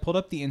 so I pulled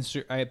up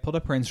I pulled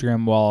up her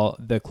Instagram while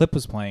the clip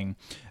was playing.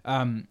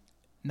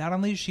 Not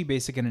only is she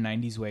basic in a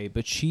 90s way,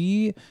 but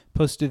she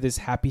posted this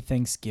Happy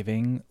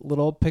Thanksgiving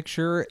little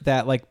picture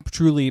that, like,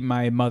 truly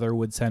my mother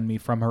would send me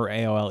from her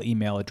AOL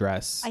email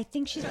address. I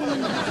think she's getting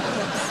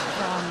clips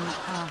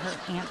from her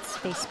aunt's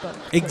Facebook.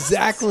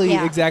 Exactly.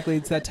 Yeah. Exactly.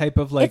 It's that type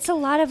of, like, It's a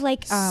lot of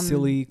like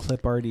silly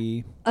clip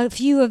arty. A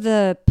few of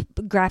the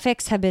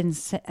graphics have been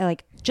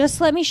like, just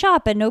let me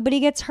shop and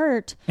nobody gets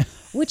hurt,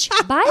 which,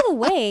 by the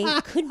way,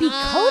 could be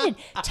coded.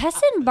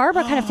 Tessa and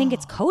Barbara kind of think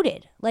it's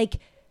coded. Like,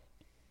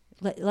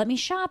 let me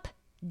shop.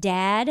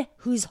 Dad,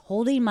 who's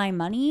holding my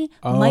money,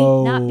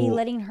 might not be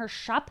letting her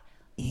shop.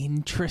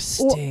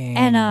 Interesting.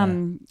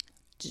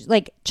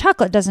 Like,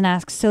 Chocolate doesn't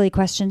ask silly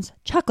questions.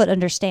 Chocolate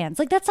understands.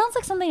 Like, that sounds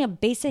like something a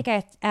basic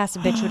ass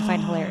bitch would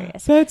find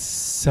hilarious. That's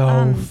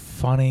so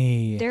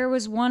funny. There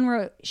was one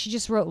where she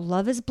just wrote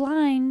 "Love is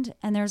blind,"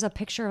 and there's a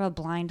picture of a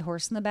blind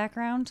horse in the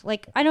background.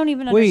 Like, I don't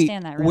even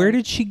understand that. Really. Where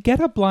did she get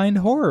a blind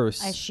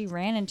horse? She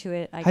ran into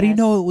it? How do you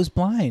know it was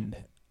blind?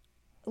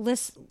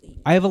 Listen,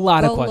 I have a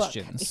lot of go look.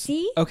 questions.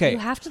 See? Okay. You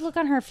have to look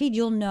on her feed.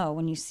 You'll know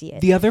when you see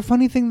it. The other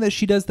funny thing that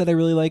she does that I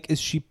really like is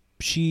she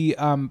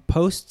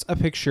posts a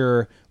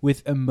picture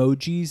with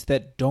emojis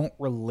that don't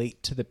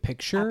relate to the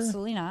picture.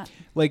 Absolutely not.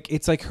 Like,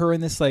 it's like her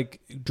in this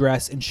like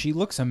dress, and she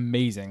looks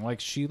amazing. Like,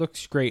 she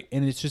looks great,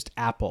 and it's just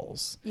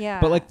apples. Yeah.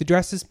 But like the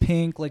dress is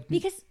pink. Like,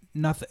 because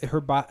nothing. Her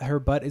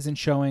butt isn't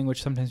showing,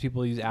 which sometimes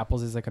people use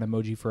apples as like an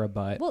emoji for a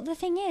butt. Well, the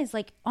thing is,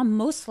 like, on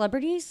most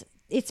celebrities,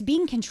 it's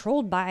being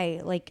controlled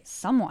by like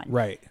someone.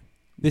 Right.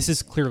 This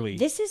is clearly.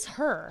 This is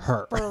her.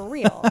 Her. For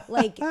real.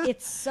 Like,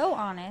 it's so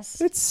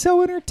honest. It's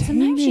so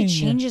entertaining. Sometimes she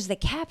changes the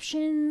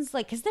captions,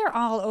 like, because they're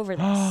all over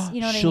this.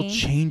 You know what I mean? She'll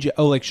change it.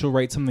 Oh, like she'll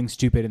write something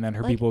stupid, and then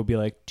her Like- people will be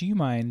like, "Do you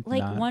mind?"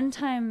 Like, not? one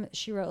time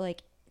she wrote,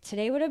 like,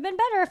 today would have been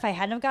better if I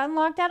hadn't have gotten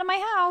locked out of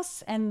my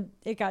house, and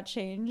it got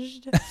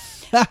changed.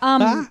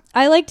 I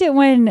liked it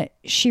when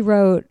she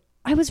wrote,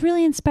 I was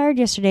really inspired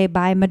yesterday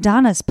by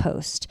Madonna's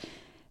post.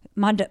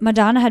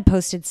 Madonna had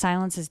posted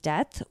 "Silence is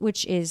Death,"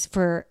 which is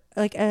for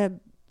like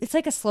it's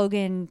like a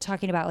slogan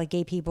talking about like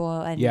gay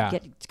people and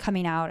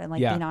coming out and like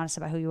being honest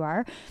about who you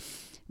are.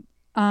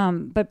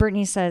 But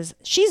Britney says,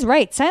 she's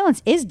right.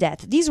 Silence is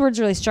death. These words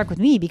really struck with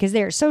me because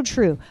they are so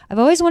true. I've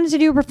always wanted to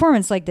do a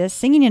performance like this,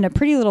 singing in a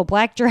pretty little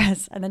black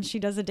dress. And then she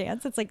does a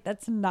dance. It's like,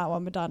 that's not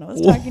what Madonna was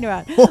talking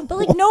about. But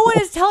like, no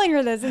one is telling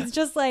her this. It's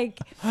just like,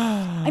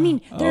 I mean,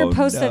 there are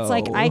posts that's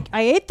like,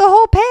 I ate the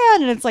whole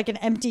pan, and it's like an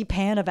empty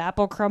pan of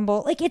apple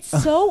crumble. Like, it's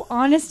so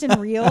honest and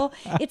real.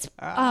 It's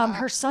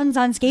her son's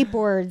on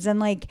skateboards,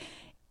 and like,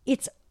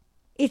 it's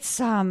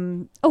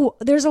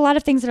there's a lot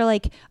of things that are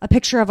like a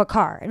picture of a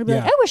car, and it'll be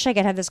like, I wish I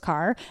could have this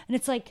car, and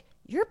it's like,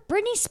 you're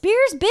Britney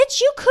Spears, bitch,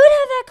 you could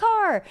have that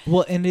car.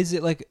 Well, and is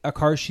it like a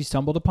car she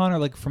stumbled upon, or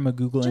like from a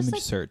Google image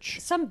like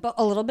search?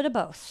 A little bit of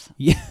both.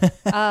 Yeah.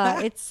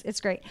 It's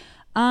great.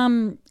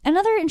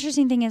 Another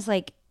interesting thing is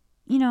like,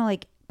 you know,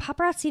 like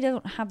paparazzi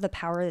don't have the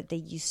power that they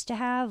used to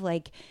have.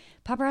 Like,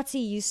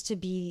 paparazzi used to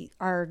be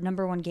our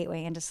number one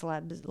gateway into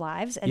celebs'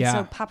 lives, and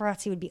so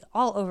paparazzi would be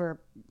all over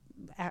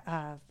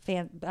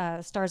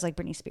stars like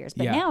Britney Spears.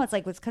 But now it's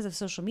like, it's because of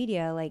social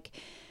media, like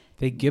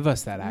they give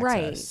us that access.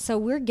 Right. So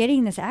we're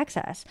getting this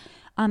access.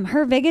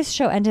 Her Vegas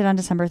show ended on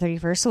December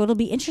 31st, so it'll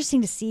be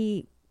interesting to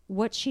see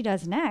what she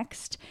does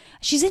next.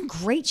 She's in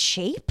great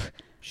shape.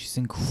 She's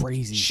in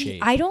crazy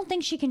shape. I don't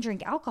think she can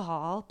drink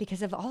alcohol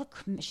because of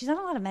she's on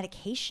a lot of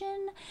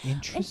medication.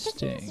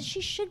 Interesting. And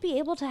she should be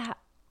able to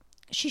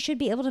she should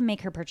be able to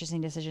make her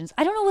purchasing decisions.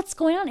 I don't know what's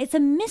going on. It's a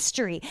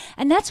mystery.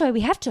 And that's why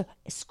we have to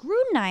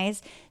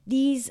scrutinize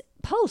these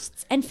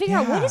posts and figure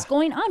out what is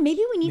going on.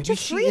 Maybe we need to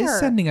free her. She is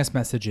sending us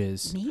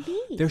messages. Maybe.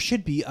 There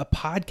should be a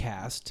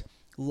podcast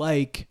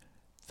like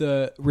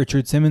the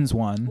Richard Simmons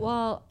one.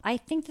 Well, I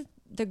think that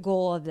the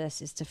goal of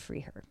this is to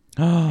free her.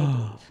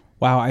 Oh,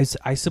 wow.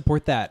 I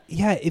support that.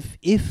 Yeah.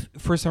 If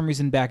for some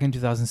reason back in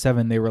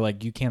 2007 they were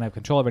like, you can't have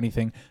control of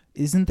anything,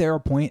 isn't there a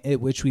point at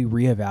which we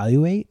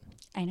reevaluate?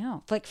 I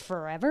know. Like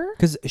forever?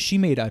 Because she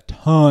made a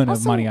ton of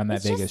Also, money on that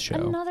it's Vegas just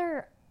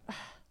show.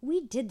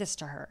 We did this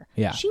to her.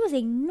 Yeah. She was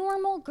a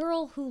normal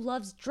girl who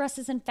loves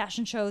dresses and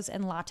fashion shows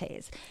and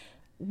lattes.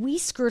 we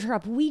screwed her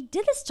up. We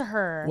did this to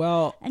her.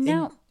 Well, and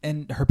now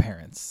and her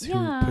parents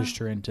Yeah. who pushed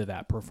her into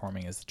that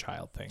performing as a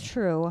child thing.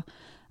 True.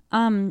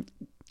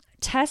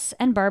 Tess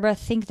and Barbara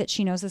think that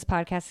she knows this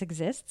podcast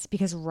exists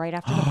because right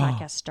after the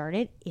podcast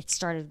started, it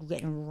started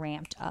getting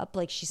ramped up.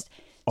 Like she's.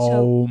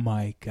 Oh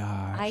my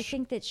gosh. I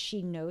think that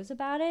she knows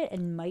about it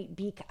and might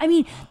be. I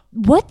mean,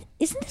 what?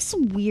 Isn't this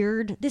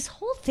weird? This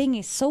whole thing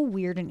is so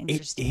weird and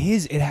interesting. It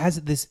is. It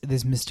has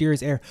this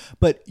mysterious air.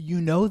 But you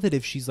know that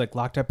if she's like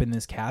locked up in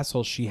this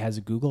castle, she has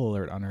a Google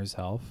alert on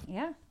herself.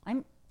 Yeah.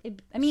 I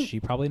mean, she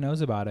probably knows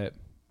about it.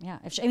 Yeah.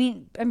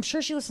 I'm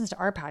sure she listens to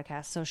our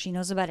podcast, so she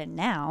knows about it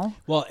now.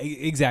 Well,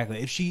 exactly.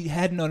 If she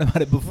had known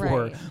about it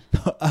before,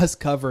 us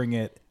covering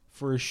it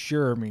for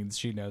sure means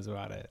she knows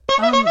about it.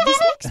 This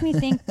makes me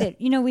think that,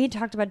 we had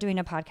talked about doing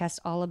a podcast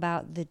all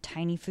about the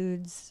Tiny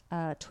Foods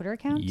Twitter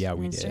account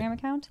and Instagram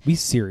account. We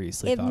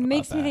seriously thought about that. It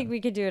makes me think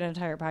we could do an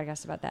entire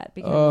podcast about that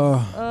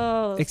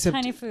because, except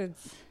Tiny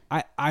Foods.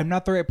 I'm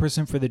not the right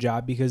person for the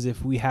job because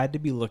if we had to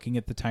be looking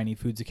at the Tiny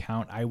Foods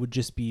account, I would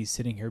just be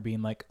sitting here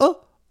being like,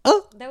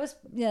 That was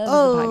the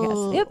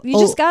podcast. Yep, you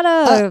just got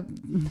a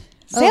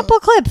sample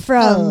clip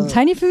from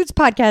Tiny Foods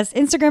podcast,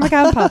 Instagram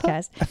account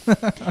podcast.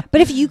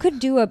 But if you could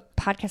do a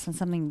podcast on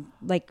something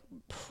like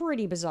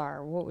pretty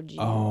bizarre, what would you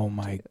Oh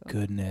my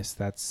goodness,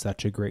 that's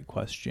such a great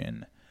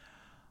question.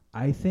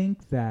 I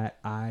think that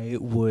I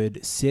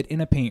would sit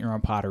in a paint your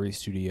own pottery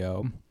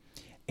studio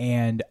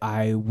and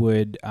I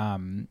would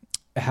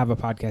have a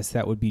podcast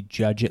that would be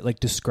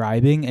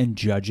describing and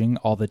judging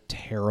all the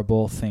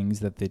terrible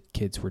things that the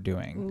kids were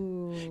doing.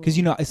 Because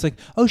it's like,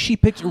 she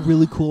picked a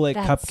really cool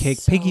cupcake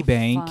so piggy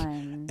bank.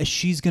 fun.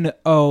 She's gonna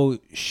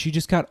she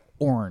just got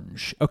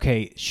orange.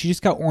 Okay, she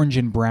just got orange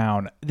and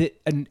brown.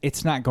 And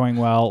it's not going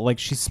well. Like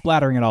she's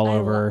splattering it all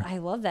over. I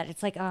love that.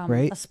 It's like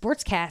Right? a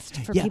sports cast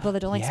for Yeah, people that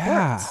don't like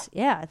yeah. sports.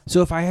 Yeah,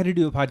 So if I had to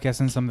do a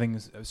podcast on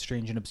something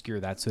strange and obscure,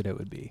 that's what it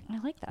would be. I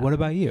like that. What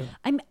about you?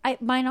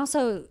 Mine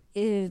also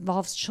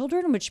involves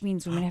children, which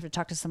means we might have to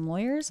talk to some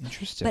lawyers.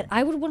 Interesting. But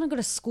I would want to go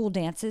to school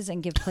dances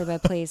and give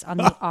play-by-plays on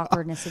the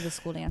awkwardness of the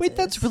school dances. Wait,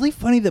 that's really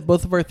funny that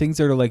both of our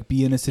things are to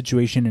be in a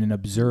situation and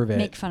observe it.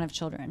 Make fun of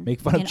children. Make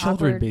fun of in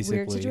children, awkward, basically.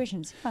 Weird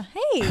situations.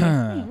 Hey,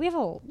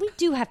 we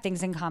do have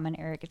things in common,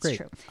 Eric. It's Great.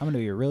 true. I'm going to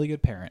be a really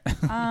good parent.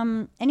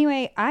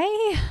 Anyway,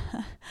 I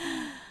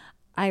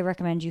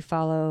recommend you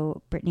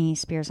follow Britney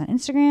Spears on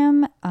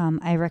Instagram.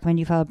 I recommend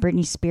you follow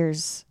Britney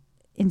Spears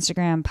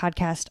Instagram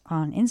podcast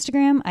on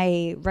Instagram.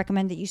 I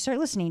recommend that you start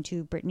listening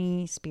to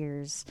Britney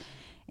Spears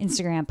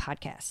Instagram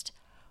podcast.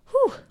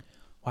 Whew.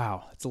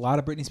 Wow, it's a lot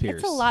of Britney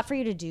Spears. It's a lot for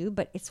you to do,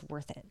 but it's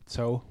worth it.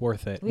 So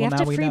worth it. We have now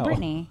to we free know.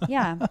 Britney.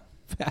 Yeah.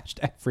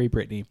 Hashtag free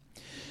Britney.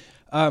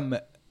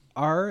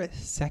 Our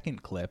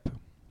second clip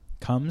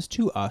comes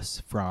to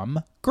us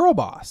from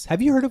Girlboss.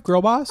 Have you heard of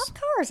Girlboss? Of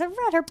course, I've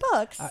read her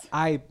books.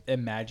 I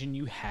imagine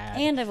you had.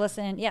 And I've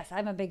listened. Yes,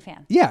 I'm a big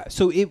fan. Yeah,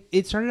 so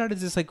it started out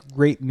as this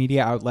great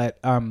media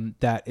outlet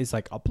that is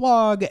a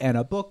blog and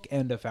a book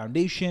and a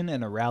foundation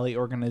and a rally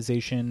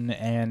organization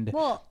and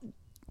Well,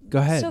 go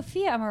ahead.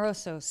 Sophia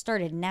Amoroso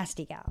started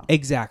Nasty Gal.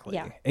 Exactly.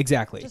 Yeah.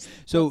 Exactly. Just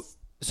So let's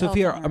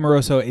Sophia tell her.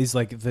 Amoroso is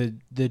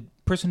the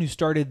person who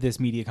started this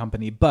media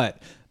company,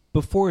 but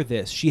before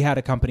this, she had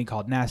a company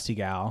called Nasty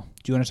Gal.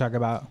 Do you want to talk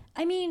about?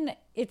 I mean,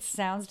 it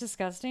sounds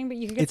disgusting, but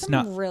you could get It's some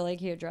not. really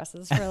cute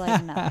dresses for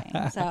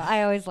nothing. So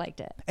I always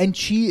liked it. And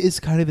she is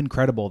kind of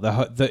incredible.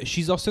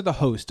 She's also the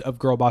host of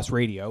Girlboss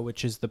Radio,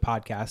 which is the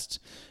podcast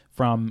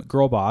from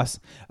Girlboss.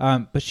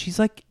 But she's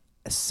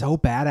so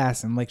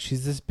badass and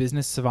she's this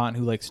business savant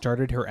who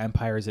started her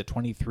empires at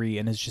 23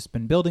 and has just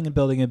been building and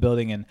building and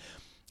building. And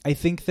I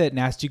think that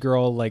Nasty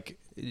Girl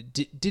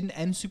didn't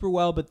end super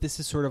well, but this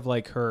is sort of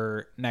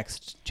her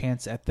next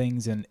chance at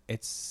things, and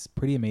it's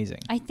pretty amazing.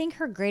 I think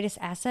her greatest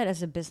asset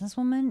as a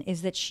businesswoman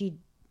is that she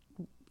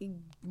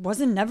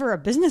wasn't never a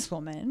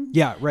businesswoman.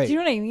 Yeah, right. Do you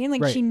know what I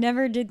mean? Right. She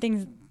never did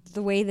things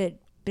the way that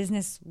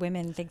business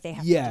women think they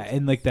have to do. Yeah,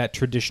 and that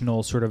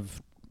traditional sort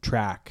of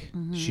track.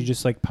 Mm-hmm. She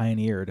just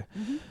pioneered.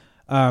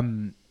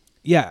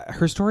 Yeah,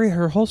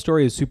 her whole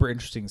story is super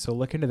interesting. So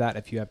look into that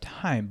if you have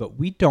time, but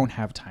we don't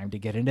have time to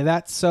get into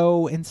that.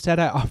 So instead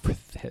I offer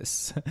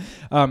this.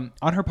 On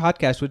her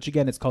podcast, which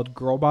again, it's called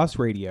Girlboss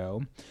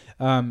Radio,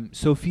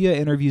 Sophia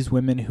interviews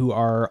women who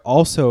are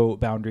also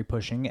boundary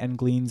pushing and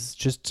gleans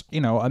just,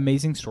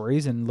 amazing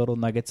stories and little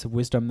nuggets of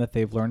wisdom that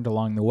they've learned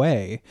along the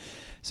way.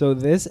 So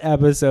this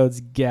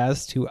episode's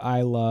guest, who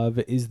I love,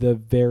 is the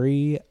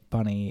very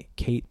funny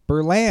Kate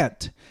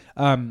Berlant.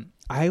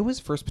 I was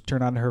first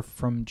turned on to her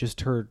from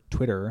just her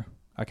Twitter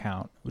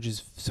account, which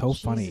is so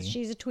funny.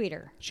 She's a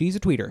tweeter. She's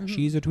a tweeter. Mm-hmm.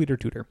 She's a tweeter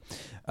tutor.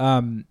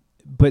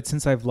 But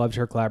since I've loved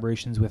her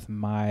collaborations with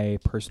my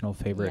personal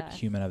favorite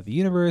human of the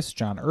universe,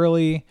 John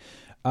Early.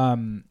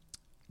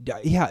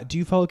 Yeah. Do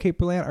you follow Kate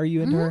Berlant? Are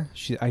you into her?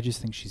 I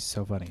just think she's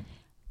so funny.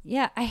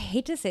 Yeah. I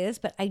hate to say this,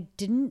 but I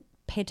didn't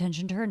pay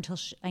attention to her until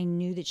I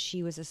knew that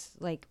she was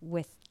like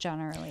with John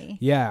Early.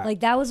 Yeah. Like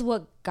that was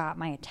what got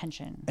my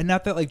attention. And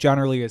not that like John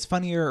Early is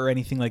funnier or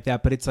anything like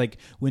that, but it's like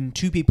when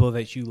two people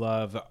that you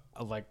love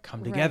like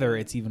come together,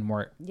 it's even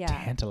more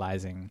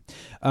tantalizing.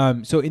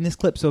 So in this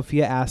clip,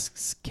 Sophia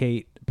asks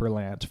Kate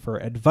Berlant for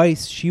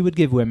advice she would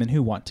give women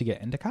who want to get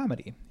into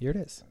comedy. Here it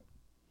is.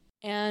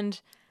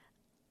 And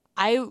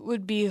I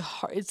would be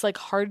it's like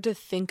hard to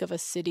think of a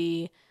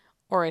city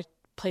or a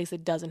place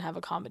that doesn't have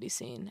a comedy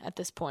scene at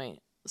this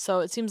point.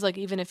 So it seems like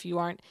even if you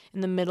aren't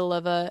in the middle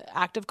of a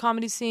active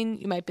comedy scene,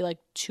 you might be like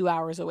 2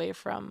 hours away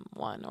from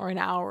one or an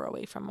hour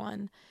away from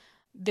one.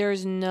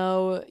 There's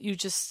no,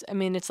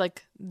 it's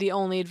like the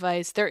only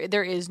advice, there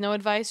is no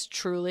advice,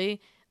 truly.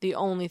 The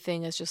only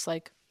thing is just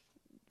like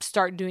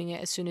start doing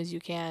it as soon as you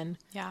can.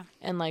 Yeah.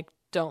 And like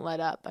don't let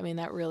up. I mean,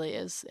 that really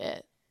is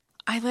it.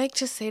 I like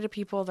to say to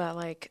people that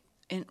like,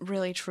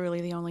 really truly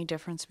the only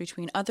difference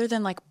between, other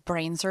than like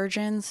brain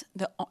surgeons,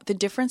 the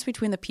difference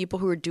between the people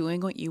who are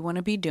doing what you want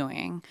to be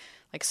doing,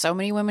 like so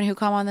many women who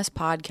come on this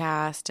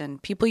podcast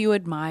and people you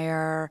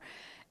admire,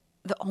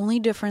 the only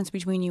difference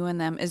between you and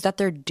them is that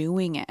they're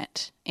doing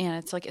it. And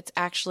it's like, it's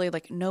actually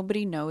like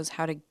nobody knows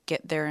how to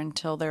get there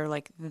until they're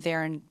like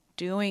there and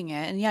doing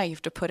it. And yeah, you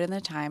have to put in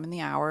the time and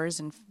the hours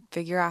and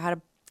figure out how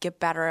to get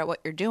better at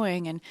what you're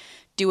doing and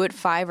do it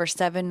 5 or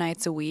 7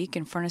 nights a week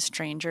in front of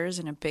strangers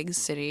in a big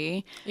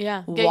city.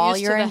 Yeah. While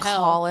you're in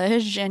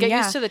college. And get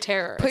used to the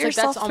terror. Put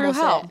yourself that's through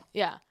hell.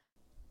 Yeah.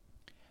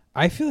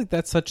 I feel like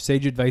that's such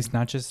sage advice,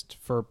 not just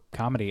for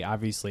comedy,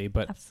 obviously,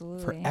 but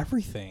Absolutely. for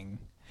everything.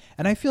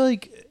 And I feel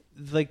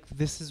like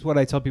this is what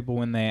I tell people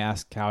when they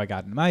ask how I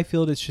got in my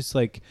field. It's just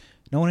like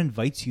no one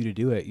invites you to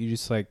do it. You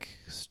just like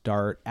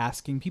start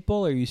asking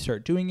people or you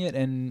start doing it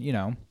and,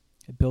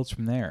 it builds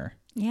from there.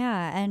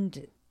 Yeah.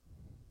 And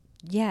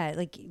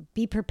like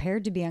be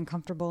prepared to be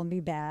uncomfortable and be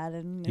bad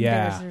and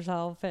embarrass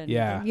yourself. And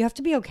you have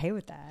to be okay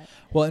with that.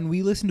 Well, and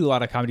we listen to a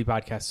lot of comedy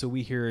podcasts, so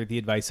we hear the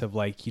advice of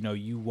like,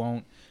 you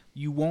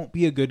won't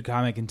be a good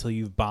comic until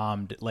you've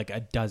bombed like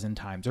a dozen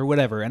times or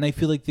whatever. And I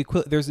feel like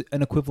there's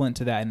an equivalent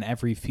to that in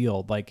every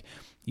field. Like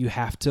you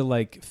have to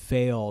like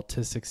fail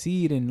to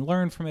succeed and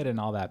learn from it and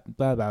all that.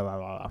 Blah, blah, blah,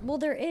 blah. Well,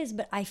 there is,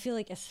 but I feel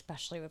like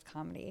especially with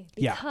comedy,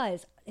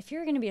 because if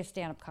you're going to be a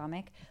stand-up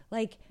comic,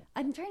 like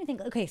I'm trying to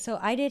think. Okay, so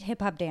I did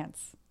hip hop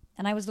dance,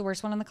 and I was the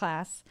worst one in the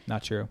class.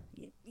 Not true.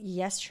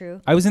 Yes,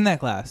 true. I was in that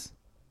class.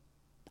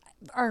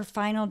 Our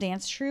final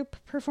dance troupe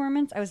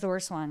performance, I was the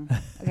worst one.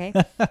 Okay,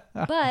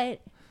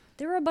 but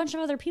there were a bunch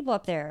of other people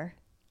up there.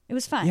 It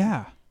was fun.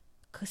 Yeah.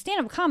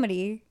 Stand-up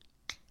comedy,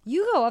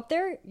 you go up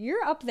there,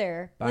 you're up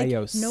there by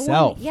yourself.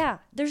 No one,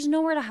 there's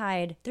nowhere to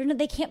hide.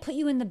 They can't put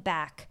you in the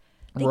back.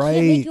 They right.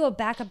 can't make you a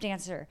backup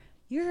dancer.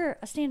 You're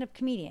a stand-up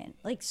comedian.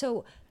 Like,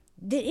 so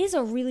it is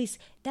a really,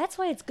 that's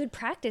why it's good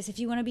practice if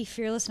you want to be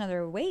fearless in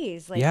other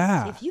ways. Like,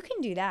 if you can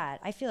do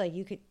that, I feel like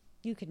you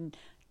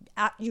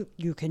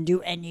can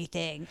do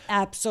anything,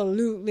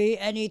 absolutely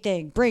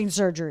anything. Brain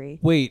surgery.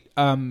 Wait,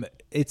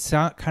 it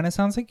kind of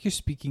sounds like you're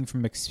speaking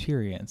from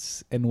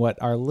experience, and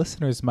what our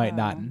listeners might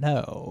not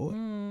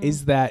know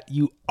is that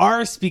you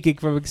are speaking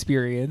from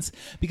experience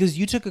because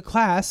you took a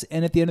class,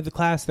 and at the end of the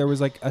class there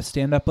was like a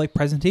stand-up like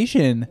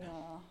presentation.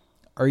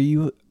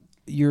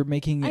 You're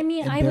making? I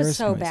mean, I was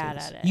so bad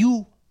at it.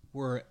 You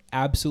were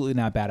absolutely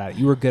not bad at it.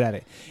 You were good at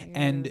it,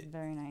 and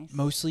very nice.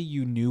 Mostly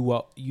you knew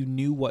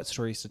what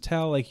stories to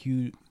tell. Like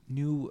you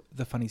knew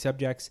the funny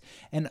subjects,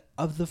 and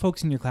of the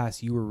folks in your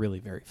class, you were really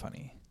very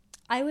funny.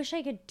 I wish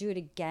I could do it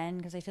again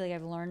because I feel like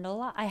I've learned a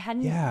lot. I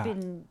hadn't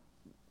been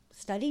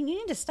studying. You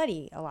need to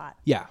study a lot.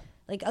 Yeah.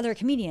 Like other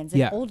comedians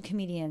and old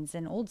comedians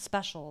and old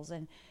specials.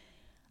 And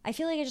I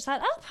feel like I just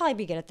thought, I'll probably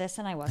be good at this.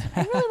 And I wasn't.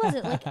 I really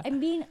wasn't. Like,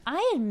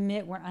 I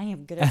admit when I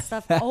am good at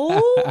stuff.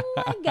 Oh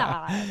my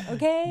God.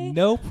 Okay.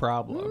 No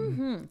problem.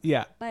 Mm-hmm.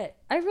 Yeah. But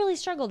I really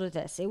struggled with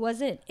this. It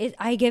wasn't,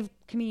 I give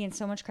comedians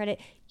so much credit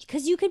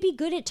because you could be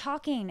good at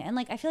talking. And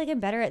like, I feel like I'm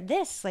better at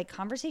this, like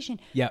conversation.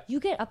 Yeah. You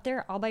get up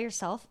there all by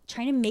yourself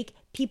trying to make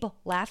people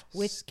laugh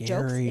with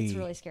jokes. It's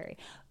really scary.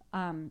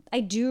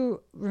 I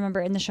do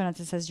remember in the show notes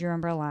it says, do you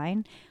remember a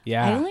line?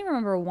 Yeah. I only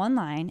remember one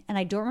line, and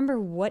I don't remember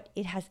what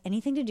it has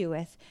anything to do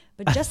with,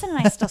 but Justin and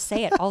I still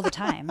say it all the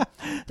time.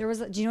 Do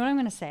you know what I'm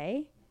going to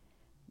say?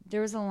 There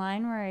was a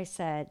line where I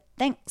said,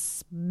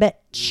 thanks,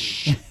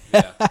 bitch.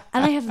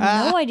 And I have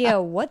no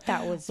idea what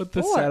that was what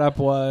the setup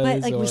was.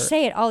 But like we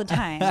say it all the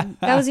time.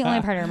 That was the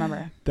only part I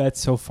remember. That's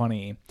so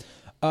funny.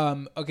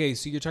 Okay,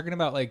 so you're talking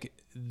about like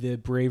the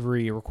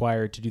bravery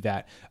required to do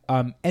that,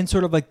 and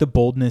sort of like the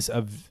boldness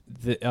of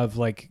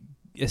like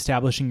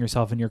establishing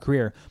yourself in your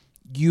career.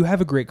 You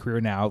have a great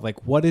career now. Like,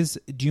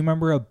 do you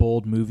remember a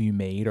bold move you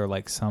made or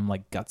like some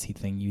like gutsy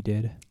thing you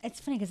did? It's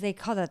funny because they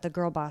call that the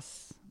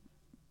Girlboss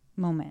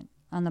moment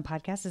on the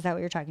podcast. Is that what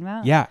you're talking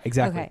about? Yeah,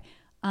 exactly.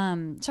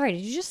 Okay. Sorry,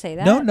 did you just say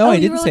that? No, I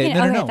didn't say it.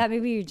 No, okay, no. I thought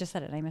maybe you just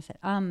said it and I missed it.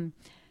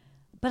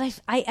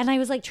 But I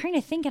was like trying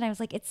to think, and I was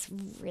like, it's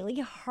really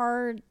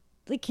hard.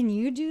 Like, can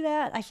you do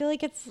that? I feel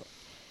like it's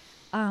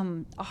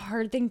a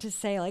hard thing to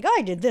say. Like, oh,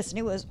 I did this and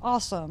it was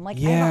awesome. Like,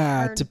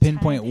 yeah, to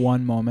pinpoint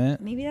one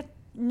moment. Maybe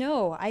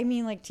No, I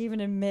mean like to even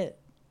admit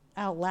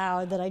out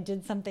loud that I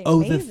did something. Oh,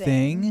 amazing. the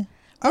thing.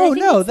 But I Oh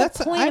think no, it's that's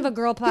the point of a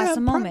girl boss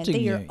moment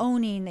that you're you.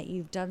 owning that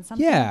you've done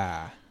something.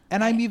 Yeah,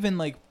 and I'm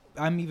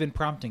even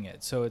prompting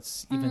it, so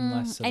it's even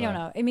less. Of I don't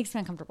know. It makes me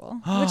uncomfortable,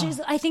 which is,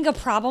 I think, a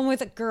problem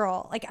with a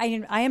girl. Like, I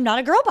am not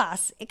a girl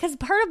boss, because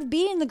part of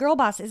being the girl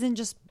boss isn't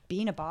just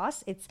being a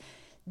boss. It's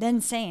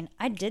then saying,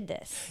 I did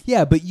this.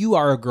 Yeah, but you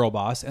are a girl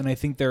boss, and I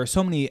think there are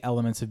so many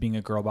elements of being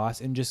a girl boss,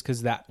 and just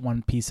because that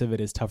one piece of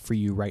it is tough for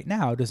you right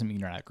now doesn't mean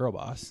you're not a girl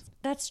boss.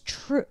 That's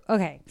true.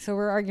 Okay, so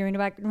we're not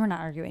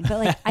arguing, but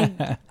like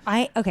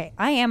I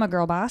am a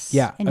girl boss.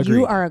 Yeah, and agreed.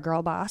 you are a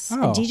girl boss,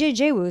 Oh. and DJ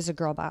J-Woo is a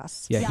girl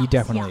boss. Yeah, he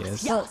definitely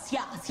is.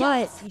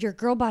 But your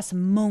girl boss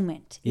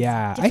moment. Is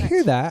Yeah, I different.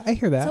 hear that. I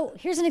hear that. So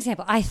here's an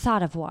example. I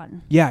thought of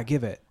one. Yeah,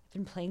 give it. I've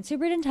been playing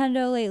Super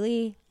Nintendo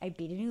lately. I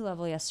beat a new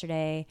level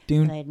yesterday.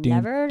 Doon, that I'd doon,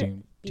 never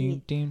doon,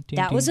 beat. doon, doon,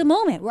 That doon. was a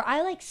moment where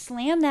I like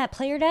slammed that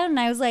player down, and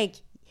I was like,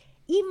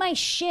 "Eat my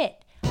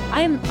shit."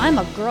 I'm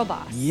a girl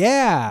boss.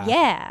 Yeah.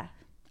 Yeah.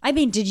 I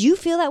mean, did you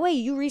feel that way?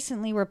 You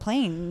recently were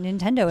playing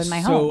Nintendo in my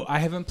home. So I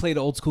haven't played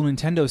old school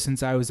Nintendo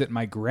since I was at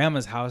my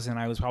grandma's house, and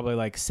I was probably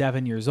like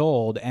 7 years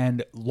old.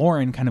 And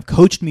Lauren kind of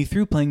coached me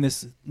through playing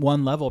this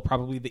one level,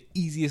 probably the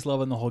easiest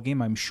level in the whole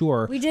game, I'm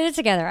sure. We did it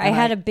together.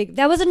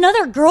 That was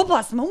another girl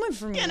boss moment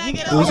for me. Can I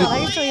get I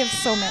actually have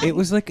so many. It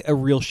was like a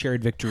real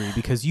shared victory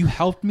because you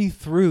helped me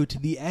through to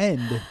the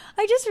end.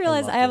 I just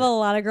realized I have a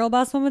lot of girl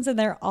boss moments, and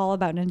they're all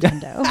about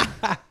Nintendo.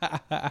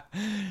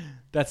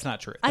 That's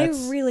not true. I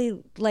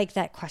really like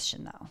that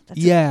question, though. That's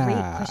a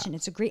great question.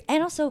 It's a great,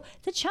 and also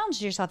the challenge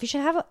to yourself. You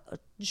should have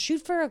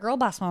shoot for a girl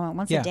boss moment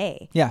once a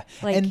day. Yeah,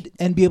 like,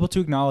 and be able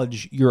to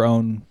acknowledge your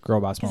own girl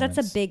boss moments. Because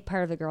that's a big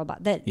part of the girl boss.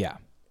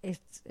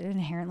 It's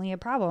inherently a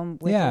problem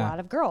with a lot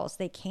of girls.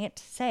 They can't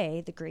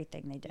say the great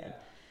thing they did.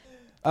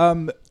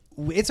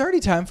 It's already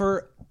time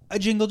for a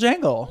jingle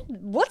jangle.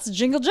 What's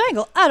jingle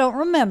jangle? I don't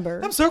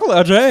remember. I'm so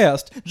glad you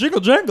asked.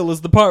 Jingle jangle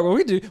is the part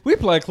where we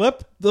play a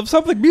clip of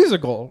something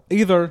musical,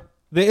 either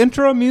the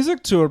intro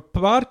music to a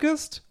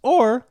podcast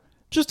or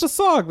just a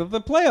song that they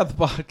play on the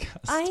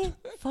podcast. I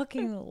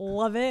fucking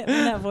love it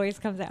when that voice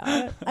comes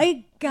out.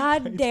 I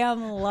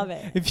goddamn love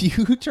it. If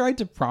you tried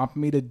to prompt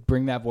me to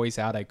bring that voice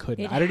out, I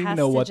couldn't. I don't even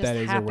know what that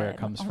is or where it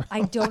comes from.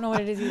 I don't know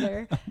what it is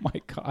either. Oh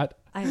my God.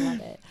 I love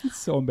it. It's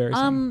so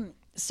embarrassing.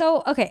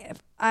 So, okay.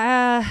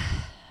 Have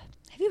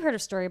you heard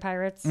of Story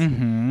Pirates?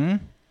 Mm-hmm.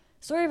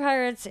 Story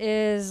Pirates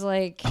is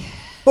like...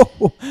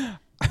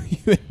 Are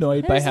you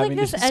annoyed by There's having like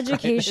to this describe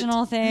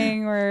educational it?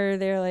 thing where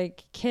they're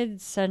like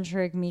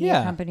kid-centric media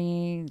Yeah.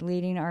 company,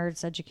 leading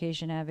arts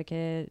education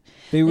advocate.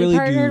 They really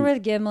partnered do.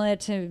 with Gimlet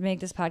to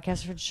make this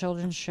podcast for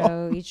children's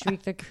show. Each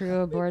week, the crew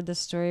aboard the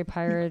Story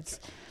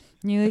Pirates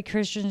newly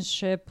Christian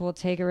ship will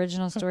take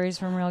original stories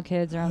from real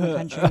kids around the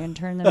country and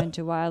turn them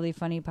into wildly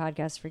funny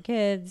podcasts for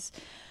kids.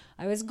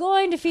 I was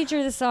going to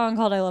feature this song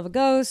called "I Love a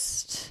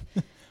Ghost,"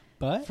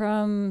 but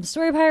from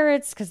Story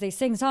Pirates because they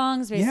sing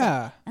songs.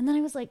 Yeah. And then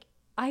I was like,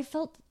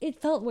 it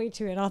felt way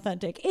too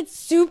inauthentic. It's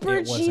super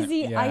It wasn't,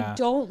 cheesy. yeah. I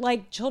don't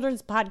like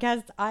children's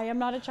podcasts. I am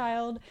not a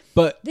child.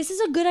 But this is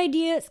a good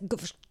idea.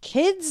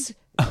 Kids,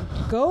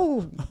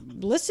 go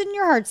listen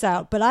your hearts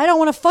out. But I don't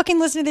want to fucking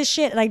listen to this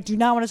shit, and I do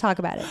not want to talk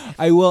about it.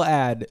 I will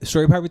add,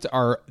 Story Pirates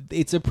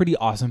it's a pretty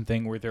awesome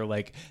thing where they're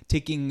like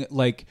taking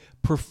like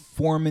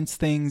performance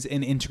things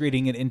and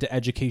integrating it into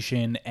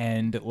education,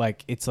 and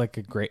like it's a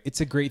great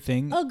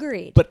thing.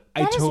 Agreed. But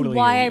that I totally is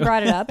why hear I you.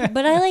 brought it up.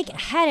 But I like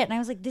had it, and I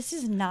was like, this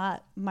is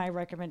not my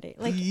recommendation.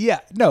 Like,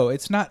 yeah, no,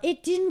 it's not.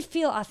 It didn't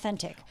feel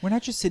authentic. We're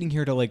not just sitting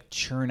here to like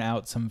churn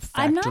out some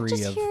factory I'm not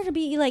just here to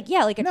be like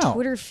a No.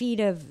 Twitter feed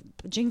of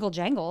jingle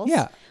jangles.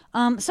 Yeah.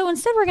 So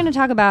instead, we're going to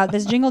talk about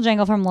this jingle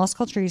jangle from Los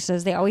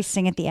Culturistas. They always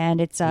sing at the end.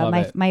 It's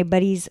my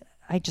buddies.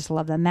 I just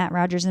love them. Matt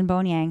Rogers and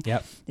Bone Yang.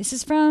 Yep. This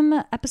is from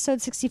episode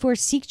 64,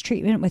 Seek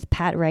Treatment with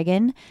Pat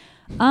Reagan.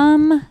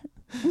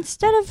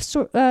 Instead of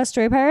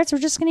Story Pirates, we're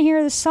just going to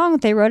hear the song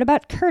that they wrote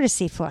about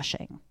courtesy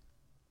flushing.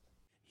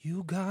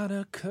 You got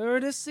a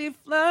courtesy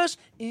flush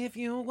if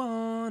you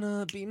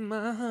wanna be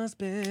my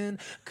husband.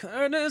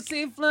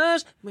 Courtesy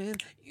flush when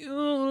you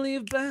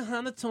leave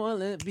behind the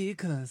toilet,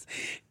 because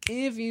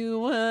if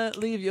you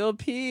leave your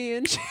pee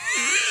and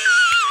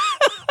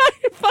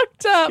you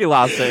fucked up. He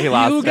lost it.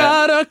 You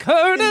got a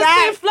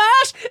courtesy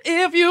flush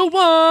if you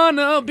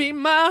wanna be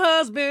my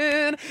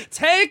husband.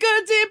 Take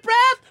a deep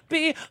breath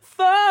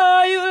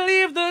before you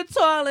leave the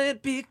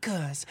toilet,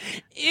 because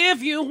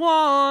if you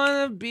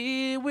wanna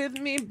be with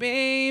me,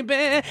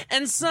 baby,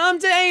 and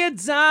someday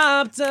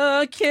adopt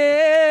a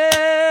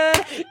kid,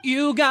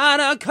 you got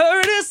a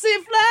courtesy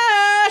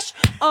flush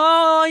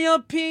all your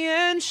pee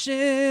and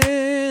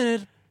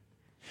shit.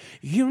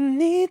 You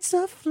need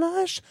to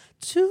flush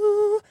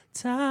 2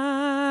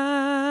 times.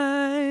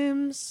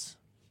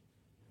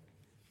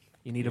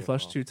 You need to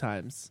flush 2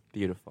 times.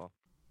 Beautiful.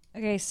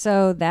 Okay,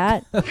 so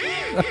that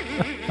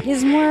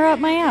is more up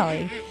my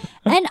alley.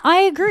 And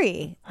I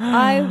agree.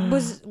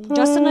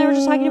 Justin and I were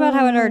just talking about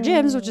how at our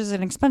gyms, which is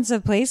an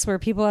expensive place where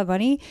people have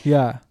money,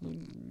 Yeah.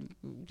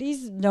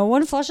 no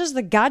one flushes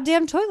the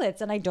goddamn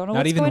toilets, and I don't know Not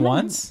what's even going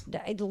once?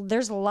 on.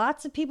 There's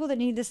lots of people that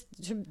need this.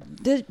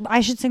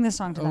 I should sing this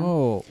song to them.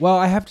 Oh, well,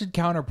 I have to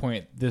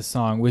counterpoint this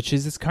song, which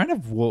is it's kind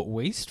of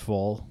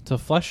wasteful to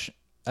flush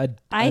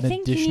I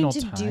think you additional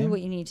need to time. do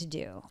what you need to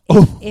do.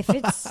 Oh.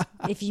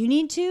 If you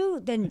need to,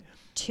 then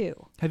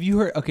 2. Have you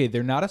heard? Okay,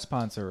 they're not a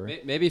sponsor.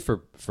 Maybe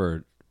for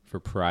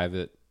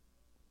private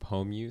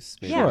home use.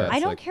 Maybe Yeah, that's I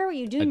don't like care what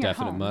you do a in your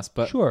definite home. must.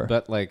 But Sure.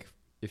 But like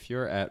if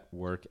you're at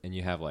work and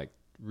you have like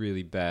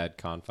really bad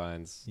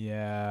confines.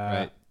 Yeah,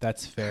 right.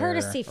 That's fair.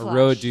 Courtesy A flush.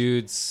 row of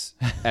dudes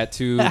at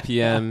 2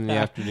 p.m. in the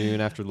afternoon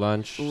after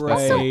lunch. Right.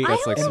 Also, I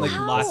That's don't like know some And like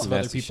how- lots of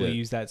other nasty people shit.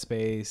 use that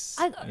space.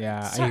 Sorry, hear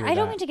I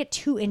don't that. mean to get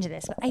too into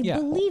this, but I Yeah.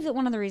 believe that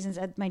one of the reasons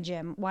at my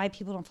gym why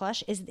people don't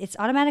flush is it's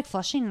automatic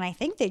flushing, and I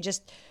think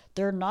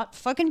they're not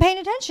fucking paying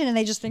attention, and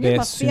they just think They it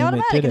must be assume it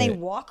automatic, did and they it.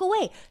 walk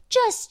away.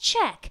 Just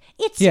check.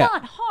 It's Yeah.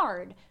 not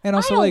hard. And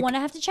also, I don't like- want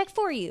to have to check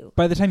for you.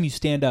 By the time you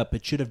stand up,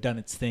 it should have done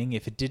its thing.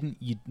 If it didn't,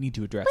 you need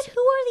to address But it.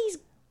 who are these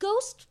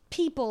ghost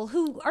people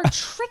who are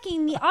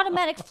tricking the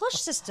automatic flush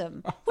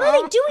system? What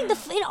are they doing?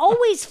 It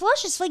always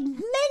flushes like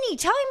many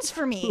times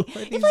for me.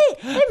 If I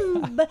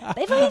even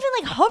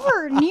like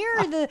hover near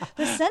the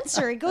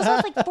sensor, it goes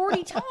off like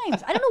 40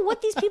 times. I don't know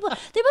what these people.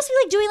 They must be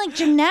like doing like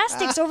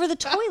gymnastics over the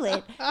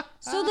toilet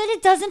so that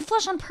it doesn't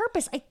flush on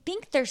purpose. I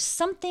think there's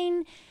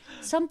something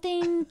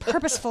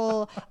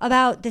purposeful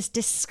about this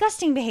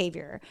disgusting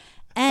behavior.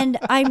 And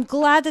I'm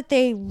glad that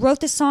they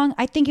wrote this song.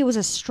 I think it was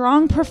a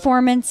strong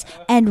performance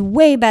and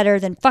way better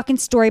than fucking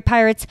Story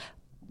Pirates.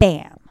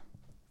 Bam.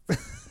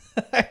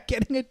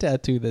 Getting a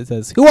tattoo that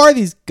says, "Who are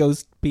these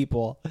ghost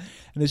people?"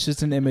 And it's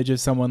just an image of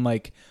someone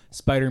like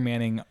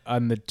Spider-Manning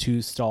on the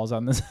 2 stalls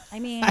on this. I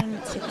mean,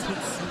 it takes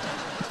some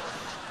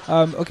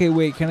time. Okay,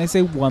 wait. Can I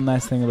say one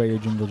last thing about your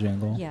jingle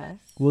jangle? Yes.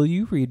 Will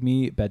you read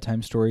me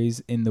bedtime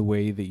stories in the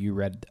way that you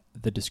read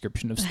the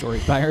description of Story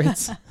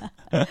Pirates?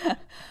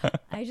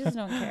 I just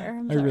don't care.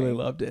 I'm I really sorry.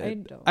 loved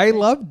it. I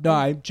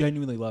I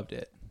genuinely loved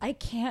it. I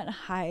can't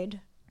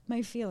hide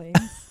my feelings,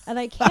 and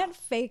I can't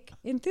fake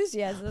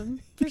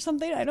enthusiasm for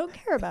something I don't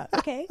care about.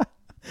 Okay.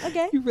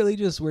 You really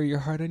just wear your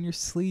heart on your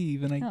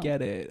sleeve, and I No.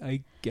 get it.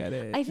 I get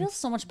it. I feel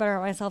so much better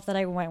about myself that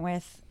I went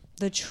with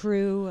the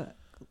true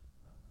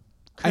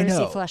I courtesy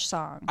know. flush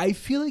song. I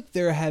feel like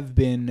there have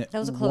been That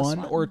was a close one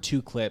one. or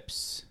 2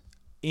 clips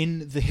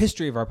in the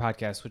history of our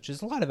podcast, which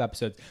is a lot of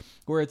episodes,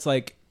 where it's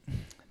like,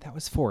 that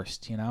was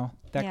forced, you know?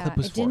 That Yeah, clip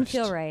was it didn't forced.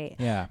 feel right.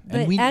 Yeah.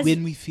 But And as-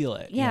 when we feel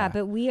it. Yeah,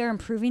 but we are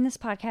improving this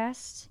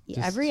podcast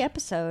every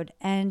episode,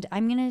 and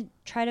I'm going to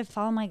try to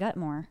follow my gut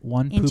more.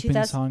 One In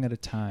pooping song at a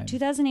time.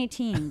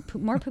 2018,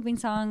 more pooping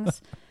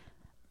songs,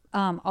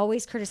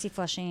 always courtesy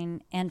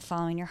flushing, and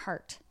following your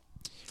heart.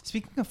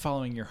 Speaking of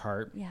following your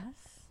heart, Yes.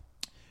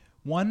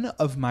 one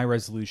of my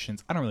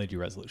resolutions, I don't really do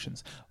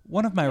resolutions.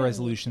 One of my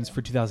resolutions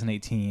for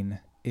 2018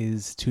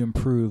 is to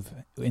improve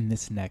in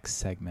this next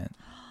segment.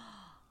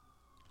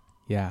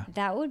 Yeah.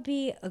 That would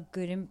be a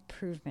good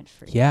improvement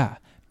for you. Yeah.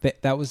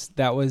 That was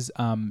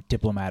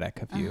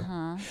diplomatic of you.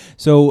 Uh-huh.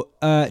 So,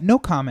 no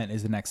comment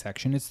is the next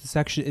section. It's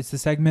the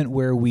segment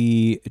where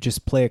we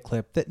just play a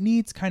clip that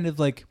needs kind of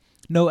like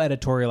no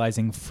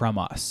editorializing from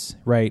us,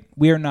 right?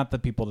 We are not the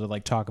people to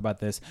like talk about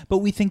this, but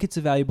we think it's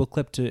a valuable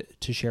clip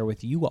to share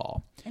with you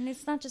all. And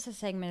it's not just a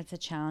segment, it's a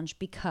challenge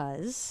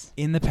because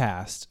In the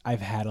past,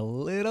 I've had a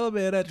little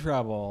bit of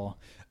trouble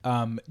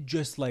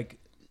just like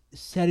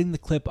setting the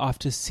clip off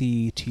to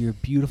sea to your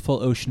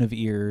beautiful ocean of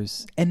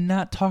ears and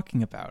not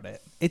talking about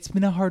it. It's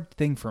been a hard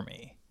thing for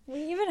me.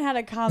 we even had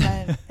a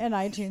comment in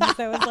iTunes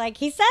that was like,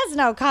 he says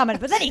no comment,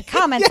 but then he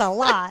comments a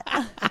lot.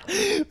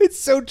 It's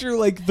so true.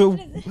 Like the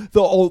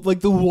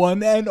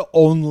one and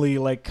only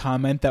like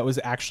comment that was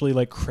actually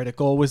like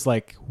critical was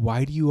like,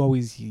 why do you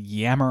always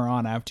yammer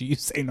on after you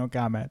say no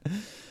comment?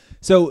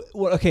 So,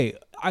 okay,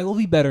 I will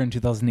be better in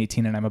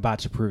 2018 and I'm about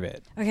to prove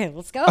it. Okay,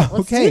 let's go.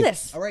 Let's do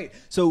this. All right.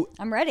 So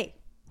I'm ready.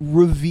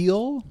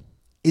 Reveal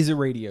is a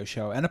radio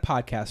show and a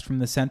podcast from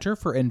the Center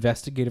for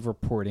Investigative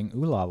Reporting,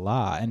 ooh la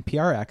la, and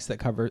PRX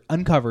that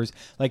uncovers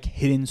like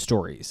hidden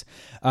stories.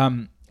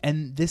 And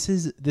this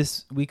is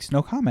this week's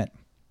No Comment.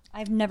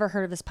 I've never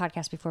heard of this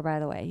podcast before, by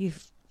the way.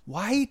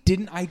 Why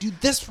didn't I do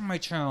this for my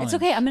challenge? It's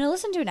okay. I'm going to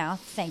listen to it now.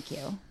 Thank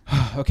you.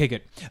 Okay,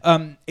 good.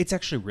 It's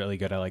actually really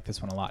good. I like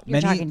this one a lot.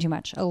 You're talking too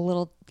much. A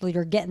little,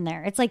 you're getting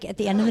there. It's like at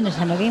the end of the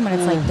Nintendo game when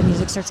it's like the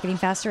music starts getting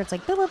faster. It's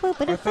like, boop, boop, boop,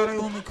 boop, I thought I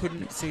boop. only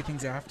couldn't say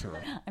things after.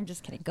 I'm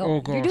just kidding. Go. Oh,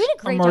 You're gosh. doing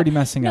a great I'm job. already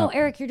messing No, up.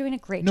 Eric, you're doing a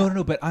great No, job.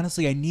 no, but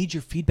honestly, I need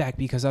your feedback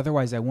because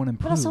otherwise I won't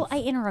improve. But also,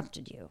 I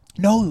interrupted you.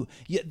 No,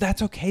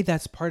 that's okay.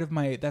 That's part of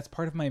my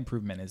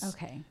improvement is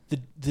Okay. the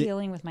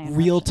Dealing with my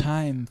interruption. real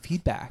time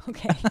feedback.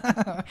 Okay.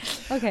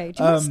 Okay.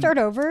 Do you want to start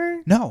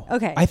over? No.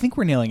 Okay. I think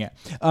we're nailing it.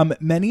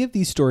 Many of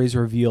these stories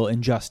reveal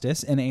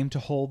injustice and aim to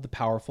hold the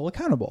powerful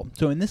accountable.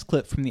 So in this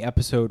clip from the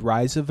episode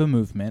Rise of a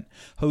Movement,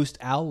 host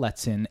Al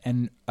Letson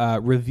and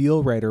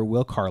Reveal writer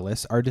Will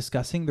Carless are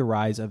discussing the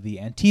rise of the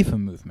Antifa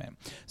movement.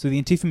 So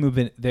the Antifa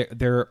movement,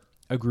 they're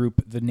a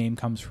group, the name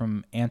comes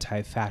from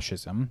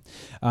anti-fascism.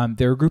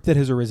 They're a group that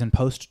has arisen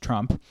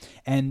post-Trump,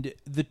 and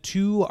the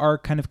two are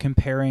kind of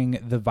comparing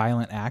the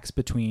violent acts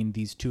between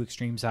these two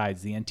extreme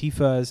sides, the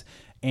Antifas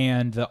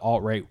and the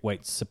alt-right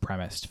white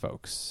supremacist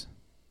folks.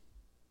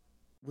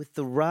 With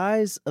the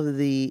rise of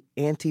the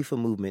Antifa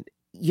movement,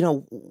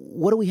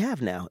 what do we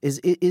have now? Is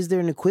there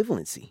an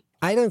equivalency?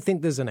 I don't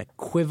think there's an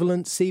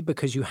equivalency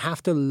because you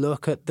have to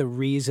look at the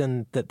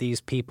reason that these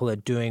people are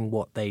doing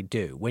what they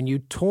do. When you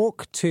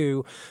talk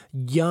to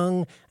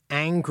young,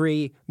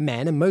 angry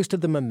men, and most of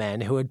them are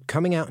men who are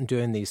coming out and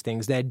doing these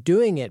things, they're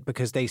doing it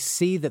because they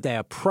see that they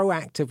are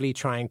proactively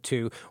trying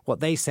to, what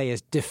they say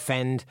is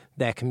defend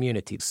their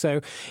community.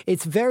 So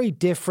it's very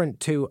different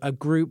to a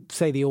group,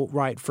 say the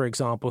alt-right, for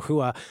example,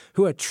 who are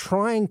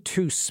trying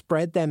to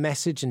spread their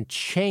message and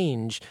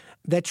change.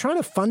 They're trying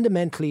to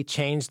fundamentally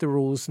change the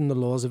rules and the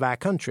laws of our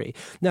country.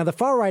 Now, the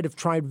far right have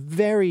tried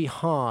very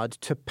hard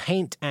to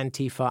paint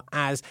Antifa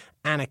as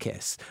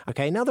anarchists.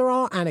 Okay, now there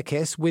are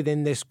anarchists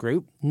within this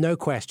group, no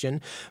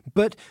question,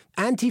 but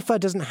Antifa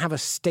doesn't have a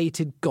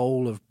stated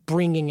goal of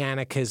bringing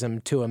anarchism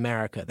to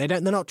America.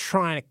 They're not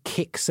trying to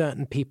kick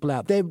certain people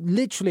out. They're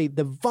literally,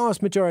 the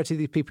vast majority of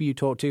these people you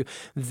talk to,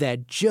 they're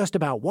just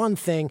about one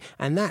thing,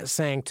 and that's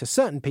saying to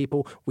certain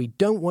people, we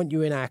don't want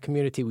you in our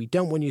community, we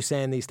don't want you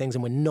saying these things,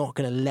 and we're not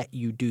going to let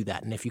you do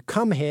that. And if you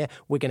come here,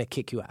 we're going to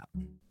kick you out.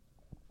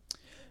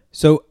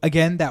 So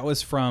again, that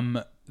was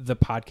from the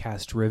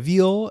podcast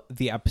Reveal.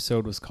 The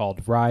episode was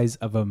called Rise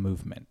of a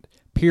Movement.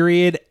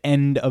 Period.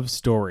 End of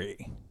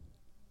story.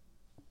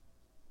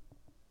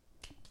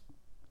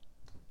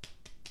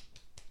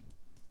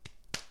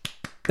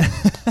 Wow.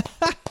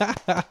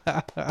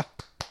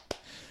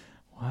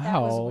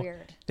 That was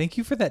weird. Thank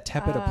you for that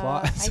tepid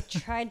applause. I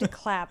tried to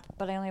clap,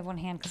 but I only have one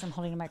hand because I'm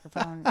holding a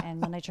microphone.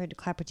 And then I tried to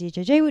clap with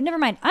DJJ. Never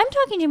mind. I'm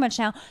talking too much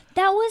now.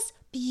 That was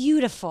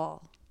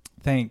beautiful.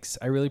 Thanks.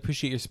 I really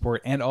appreciate your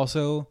support. And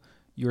also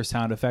your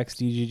sound effects,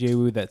 DJJ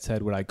Woo, that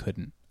said what I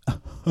couldn't.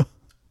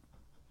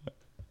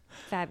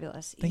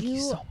 Fabulous. Thank you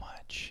so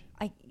much.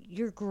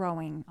 You're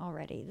growing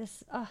already.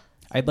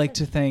 I'd like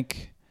to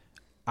thank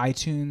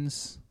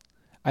iTunes.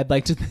 I'd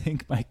like to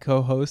thank my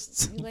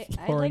co-hosts,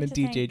 Lauren and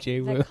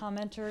DJJ Woo. The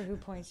commenter who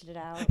pointed it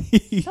out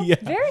Yeah.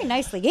 very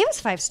nicely. Gave us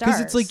 5 stars. Because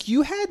it's like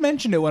you had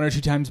mentioned it 1 or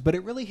 2 times, but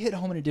it really hit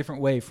home in a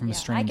different way from a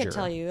stranger. I could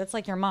tell you. It's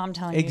like your mom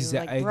telling you,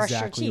 like, brush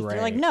your teeth. Right.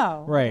 You're like,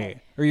 no. Right.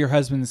 Okay. Or your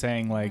husband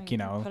saying, like,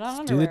 Put on do the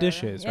underwear.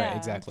 dishes. Yeah. Right,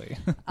 exactly.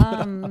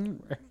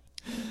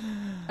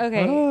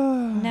 Okay,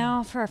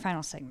 now for our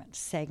final segment.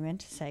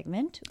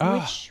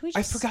 Which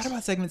I forgot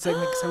about segment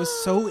because I was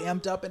so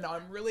amped up and now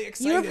I'm really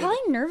excited. You were probably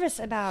nervous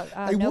about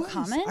no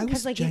comment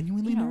because like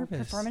genuinely nervous.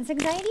 Performance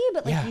anxiety,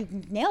 but like you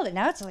nailed it.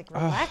 Now it's like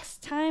relax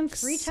time,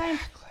 free time,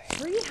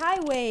 free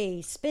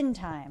highway spin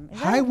time.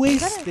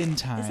 Spin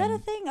time. Is that a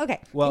thing? Okay.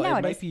 Well,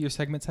 it might be your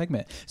segment.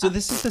 So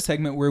this is the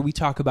segment where we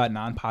talk about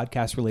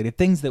non-podcast related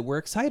things that we're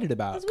excited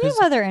about. We have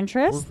other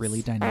interests. We're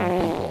really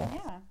dynamic people.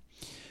 Yeah.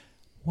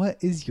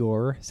 What is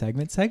your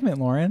segment,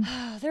 Lauren?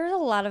 There's a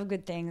lot of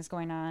good things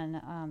going on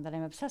that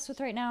I'm obsessed with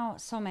right now.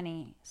 So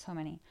many.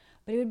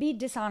 But it would be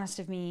dishonest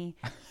of me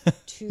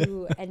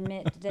to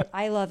admit that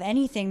I love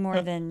anything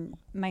more than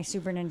my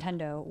Super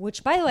Nintendo,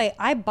 which, by the way,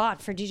 I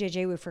bought for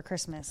DJJ Woo for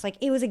Christmas. Like,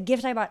 it was a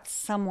gift I bought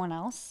someone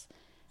else.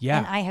 Yeah.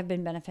 And I have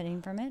been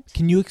benefiting from it.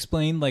 Can you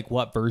explain, like,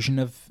 what version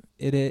of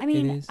it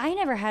is? I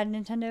never had a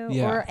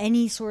Nintendo or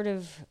any sort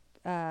of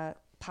a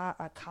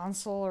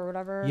console or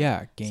whatever.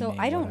 Yeah, gaming. So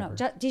I don't know.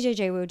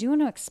 DJJ Woo, do you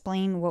want to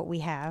explain what we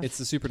have? It's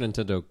the Super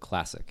Nintendo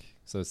Classic.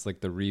 So it's like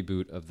the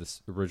reboot of the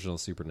original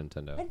Super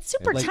Nintendo. It's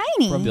super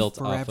tiny. From built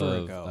forever off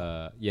of,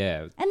 ago.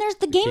 Yeah. And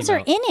the games are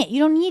in it.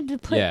 You don't need to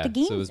put the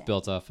games so it was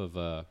built off of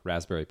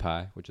Raspberry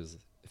Pi, which is,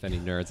 if any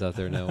nerds out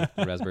there know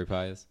what Raspberry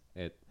Pi is,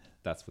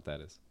 that's what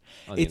that is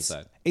on the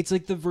inside. It's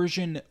like the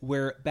version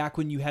where back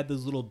when you had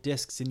those little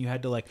discs and you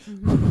had to like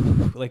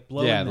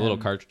blow the little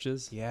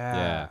cartridges.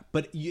 Yeah.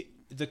 But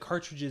the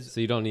cartridges. So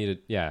you don't need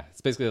it. Yeah,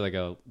 it's basically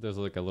there's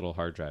like a little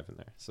hard drive in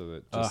there, so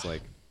that just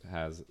like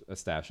has a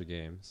stash of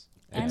games.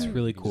 And it's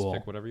really cool.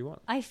 Just pick whatever you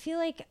want. I feel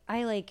like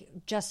I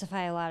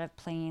justify a lot of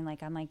playing.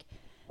 Like I'm like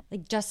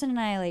Justin and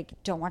I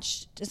don't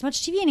watch as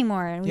much TV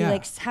anymore, and we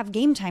have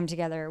game time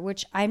together,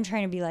 which I'm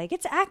trying to be like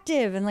it's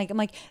active, and I'm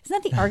like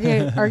isn't that the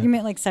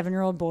argument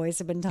 7-year-old boys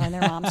have been telling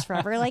their moms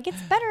forever? Like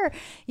it's better,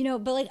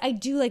 But I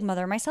do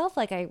mother myself.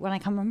 When I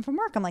come home from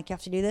work, I'm like you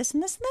have to do this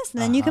and this and this,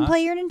 and then you can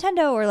play your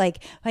Nintendo, or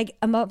like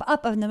I'm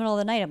up in the middle of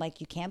the night. I'm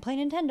like you can't play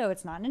Nintendo.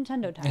 It's not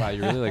Nintendo time. Wow,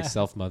 you're really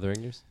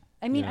self-mothering yours.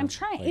 I mean, I'm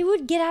trying. It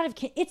would get out of.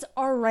 It's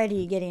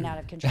already getting out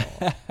of control.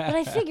 But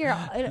I figure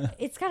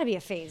it's got to be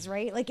a phase,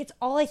 right? It's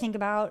all I think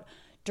about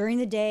during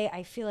the day.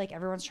 I feel like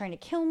everyone's trying to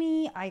kill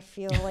me. I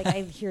feel like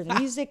I hear the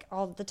music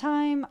all the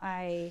time.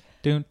 I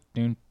swear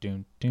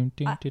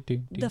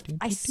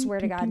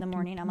to God, in the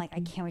morning, I'm like,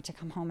 I can't wait to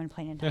come home and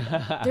play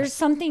Nintendo. There's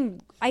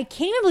something I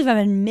can't even believe I'm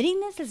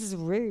admitting this. This is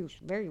very,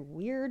 very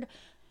weird.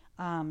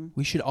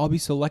 We should all be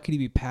so lucky to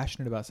be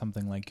passionate about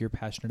something like you're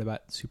passionate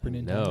about Super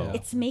Nintendo.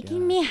 It's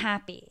making me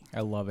happy.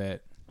 I love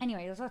it.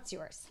 Anyways, what's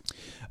yours?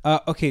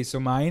 Okay, so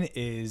mine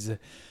is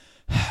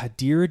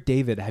Dear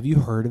David. Have you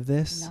heard of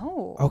this?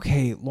 No.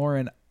 Okay,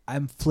 Lauren,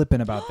 I'm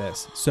flipping about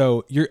this.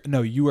 So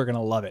you are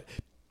gonna love it.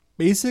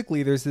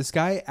 Basically, there's this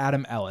guy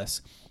Adam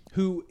Ellis,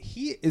 who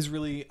he is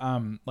really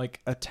like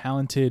a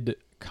talented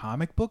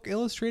comic book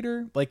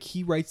illustrator. Like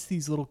he writes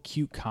these little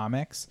cute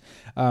comics.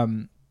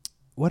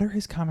 What are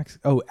his comics?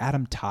 Oh,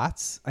 Adam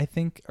Tots, I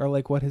think, are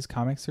like what his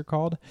comics are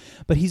called.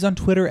 But he's on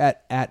Twitter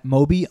at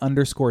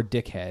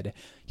Moby_dickhead.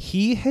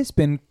 He has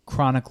been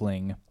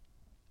chronicling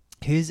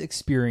his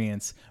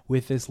experience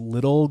with this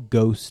little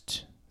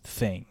ghost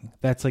thing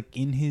that's like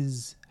in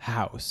his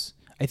house.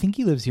 I think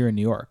he lives here in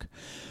New York.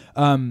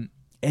 And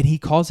he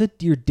calls it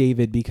Dear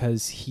David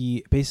because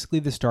he basically,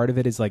 the start of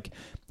it is like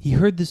he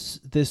heard this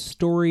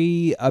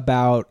story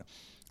about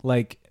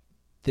like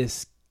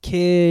this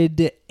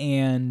kid,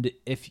 and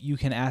if you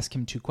can ask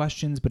him 2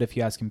 questions, but if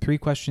you ask him 3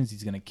 questions,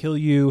 he's going to kill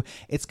you.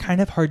 It's kind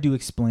of hard to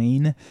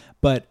explain,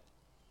 but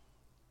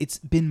it's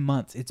been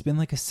months. It's been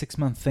like a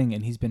 6-month thing,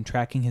 and he's been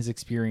tracking his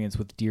experience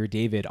with Dear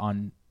David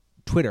on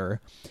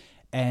Twitter,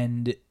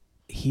 and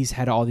he's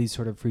had all these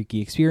sort of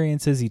freaky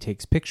experiences. He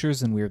takes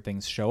pictures and weird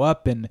things show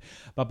up and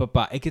blah, blah,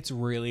 blah. It gets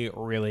really,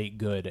 really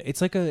good.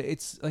 It's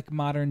like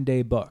modern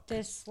day book.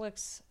 This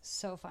looks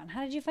so fun.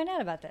 How did you find out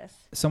about this?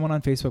 Someone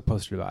on Facebook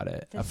posted about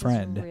it. This a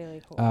friend. is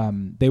really cool.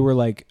 They were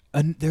like,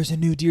 there's a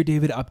new Dear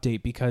David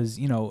update because,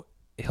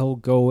 he'll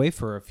go away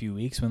for a few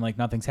weeks when like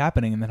nothing's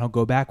happening, and then he'll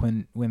go back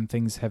when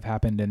things have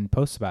happened and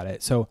post about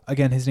it. So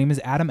again, his name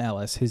is Adam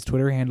Ellis. His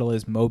Twitter handle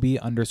is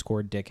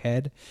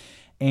Moby_dickhead.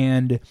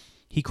 And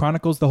he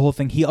chronicles the whole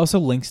thing. He also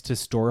links to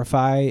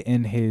Storify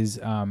in his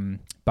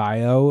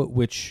bio,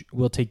 which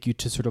will take you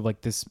to sort of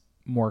like this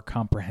more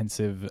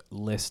comprehensive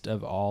list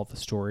of all the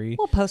story.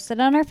 We'll post it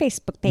on our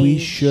Facebook page. We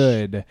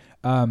should.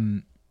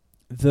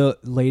 The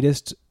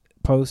latest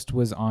post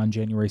was on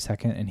January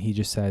 2nd, and he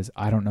just says,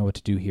 I don't know what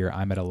to do here.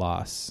 I'm at a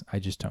loss. I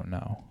just don't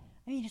know.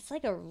 I mean, it's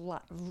like a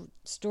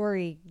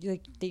story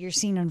like that you're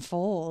seeing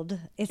unfold.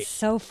 It's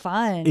so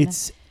fun.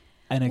 It's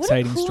an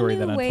exciting cool story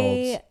that unfolds.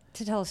 Way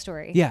to tell a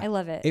story. Yeah, I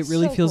love it. It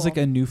really so feels cool. like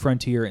a new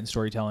frontier in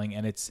storytelling,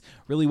 and it's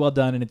really well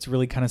done, and it's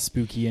really kind of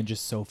spooky and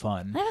just so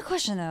fun. I have a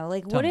question though.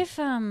 Like, Tell what me. if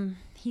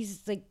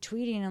he's like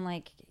tweeting and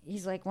like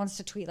he's like wants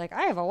to tweet like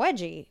I have a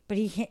wedgie, but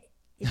he can't.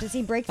 Does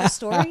he break the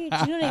story? Do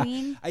you know what I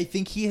mean? I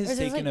think he has Or is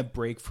it taken like- a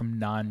break from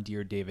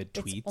non-Dear David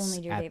tweets It's only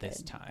Dear at David.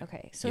 this time.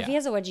 Okay, so Yeah. if he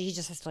has a wedgie, he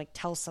just has to like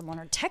tell someone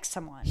or text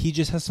someone. He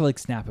just has to like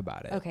snap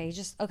about it. Okay,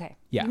 okay.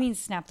 Yeah. You mean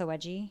snap the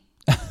wedgie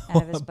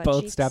out of his butt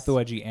Both cheeks? snap the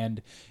wedgie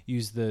and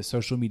use the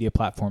social media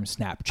platform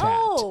Snapchat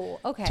Oh,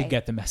 okay. to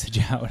get the message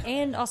out.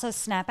 And also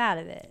snap out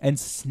of it. And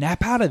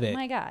snap out of Oh it.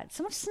 my God,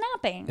 so much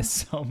snapping.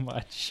 So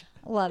much.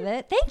 Love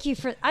it. Thank you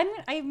for.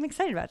 I'm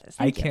excited about this.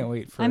 I Thank you. can't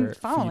wait for I'm you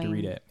following. to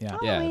read it. Yeah.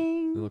 Yeah,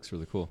 Following. it looks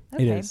really cool.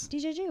 Okay. It is.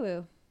 DJ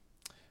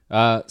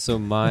Jiwoo. So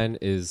mine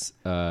is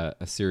a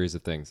series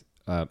of things.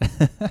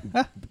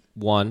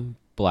 One,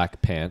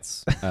 black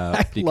pants,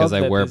 because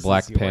I that wear this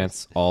black is yours.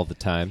 pants all the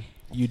time.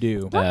 You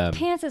do. Black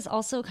pants is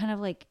also kind of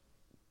like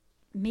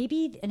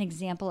maybe an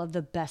example of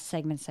the best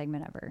segment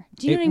ever.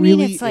 Do you know what I mean?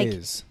 Really It's like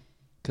is.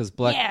 Because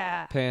black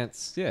Yeah.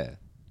 pants, yeah.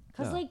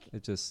 because No, like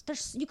it just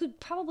there's you could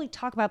probably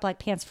talk about black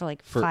pants for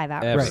like Forever. 5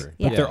 hours. Right.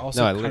 Yeah. But they're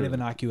also No, I kind of literally-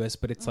 innocuous,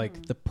 but it's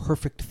like the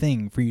perfect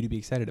thing for you to be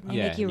excited about. They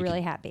Yeah, make you you really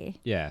can- happy.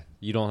 yeah.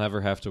 You don't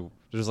ever have to.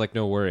 There's like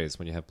no worries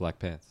when you have black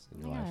pants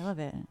in your Yeah, life. I love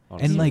it.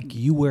 honestly. And like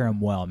you wear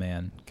them well,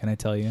 man. Can I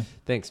tell you?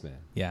 Thanks, man.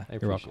 Yeah. I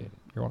You're appreciate welcome.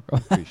 it. You're welcome.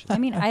 Appreciate I it.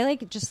 mean, I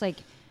like just like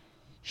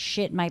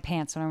shit my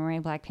pants when I'm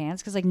wearing black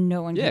pants because like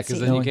no one Yeah, can because see.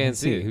 then No you one can't can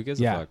see it. see. Who gives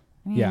Yeah. a fuck?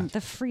 I mean, Yeah.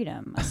 the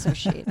freedom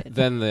associated.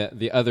 Then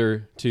the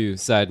other two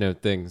side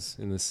note things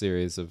in this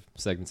series of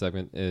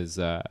segment is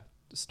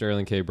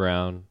Sterling K.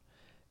 Brown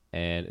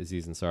and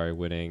Aziz Ansari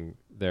winning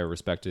their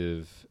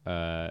respective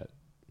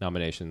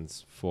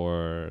nominations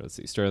for, let's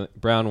see, Sterling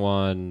Brown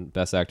won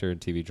Best Actor in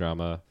TV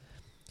Drama,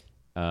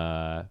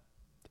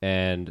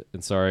 and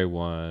Ansari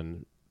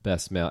won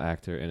Best Male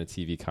Actor in a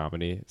TV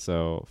Comedy.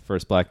 So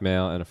first black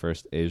male and a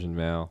first Asian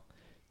male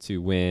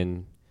to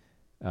win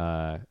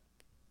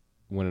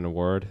an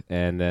award.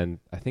 And then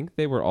I think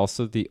they were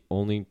also the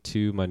only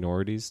two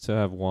minorities to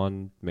have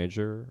won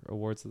major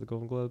awards at the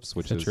Golden Globes,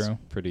 which is true?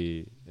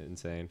 pretty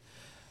insane.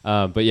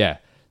 But yeah,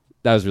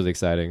 that was really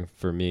exciting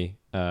for me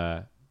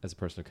as a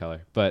person of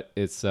color. But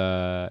it's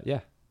yeah,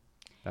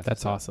 That's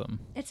what's up. awesome.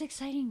 It's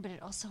exciting, but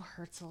it also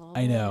hurts a little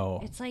I bit.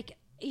 know. It's like,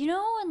 you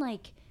know, and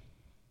like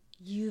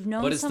you've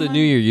known But it's someone. the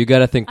new year. You got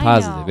to think I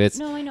positive. know. It's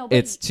No, I know, but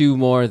it's two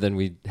more than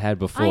we had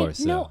before.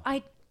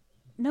 I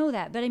know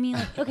that, but I mean,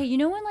 like, okay, you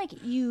know when like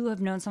you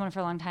have known someone for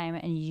a long time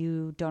and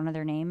you don't know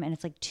their name, and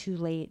it's like too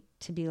late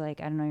to be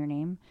like, I don't know your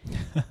name.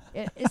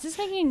 Is this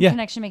making Yeah.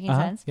 connection making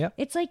Uh-huh. sense? Yep.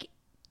 It's like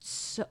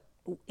so.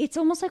 It's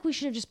almost like we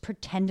should have just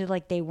pretended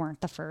like they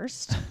weren't the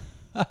first.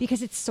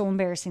 Because it's so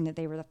embarrassing that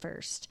they were the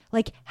first.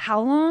 Like, how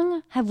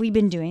long have we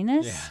been doing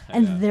this?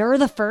 And they're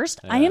the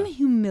first? I am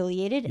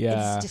humiliated.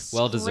 Yeah. It's disgraceful.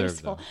 Well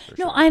deserved, though, for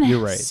No, sure. I'm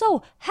You're right.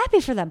 so happy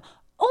for them.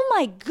 Oh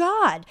my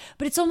God.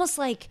 But it's almost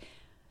like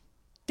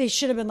they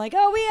should have been like,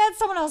 oh, we had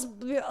someone else.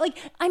 Like,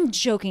 I'm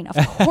joking, of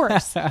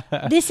course.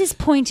 This is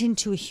pointing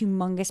to a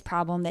humongous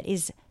problem that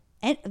is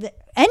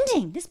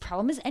ending. This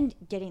problem is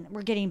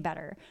we're getting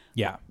better.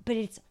 Yeah. But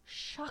it's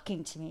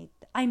shocking to me.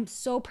 I'm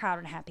so proud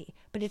and happy,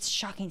 but it's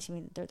shocking to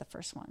me that they're the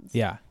first ones.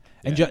 Yeah.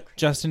 And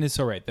Justin is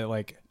so right that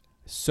like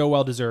so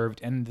well deserved,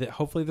 and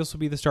hopefully this will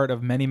be the start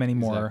of many, many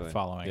more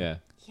following. Yeah.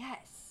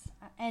 Yes.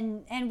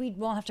 And we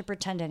won't have to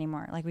pretend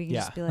anymore. Like we can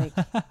just be like,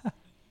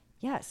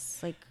 yes,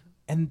 like.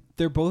 And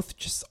they're both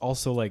just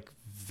also like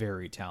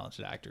very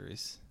talented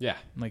actors. Yeah.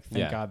 Like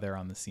thank God they're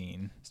on the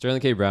scene.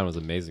 Sterling K. Brown was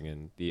amazing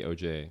in the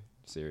OJ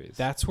series.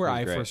 That's where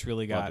I first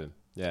really got him.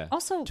 Yeah.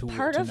 Also,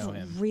 part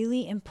of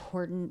really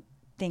important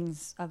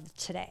things of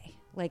today,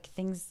 like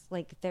things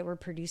like that we're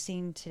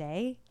producing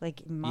today,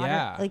 like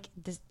modern, like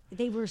this,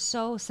 they were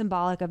so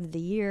symbolic of the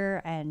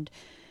year and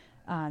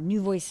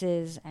new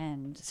voices,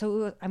 and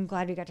so I'm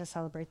glad we got to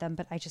celebrate them.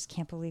 But I just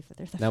can't believe that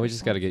they're the now we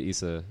just got to get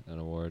Issa an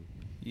award.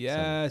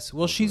 Yes. So,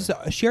 well, she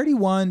already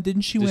won.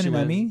 Didn't she win an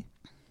Emmy?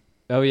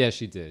 Oh yeah,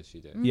 she did. She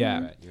did.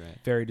 Yeah, you're right.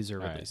 Very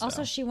deservedly. Right. So.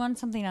 Also, she won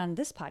something on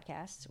this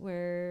podcast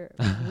where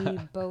we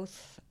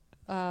both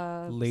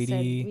lady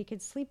said we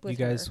could sleep with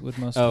you guys her. would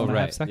most want to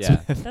have sex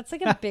with. That's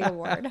like a big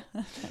award.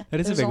 That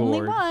is a big only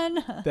award.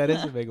 One. That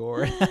is a big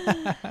award.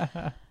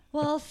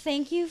 Well,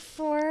 thank you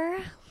for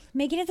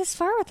making it this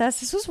far with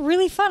us. This was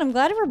really fun. I'm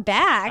glad we're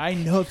back. I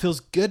know it feels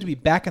good to be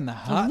back in the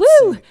hot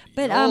Woo! seat.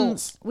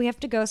 But we have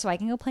to go so I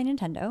can go play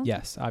Nintendo.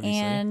 Yes, obviously.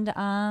 And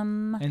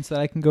so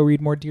that I can go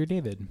read more Dear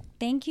David.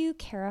 Thank you,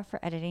 Kara, for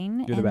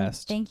editing. You're the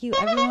best. Thank you,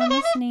 everyone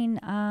listening.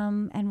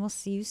 And we'll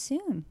see you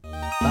soon.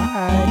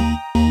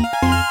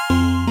 Bye.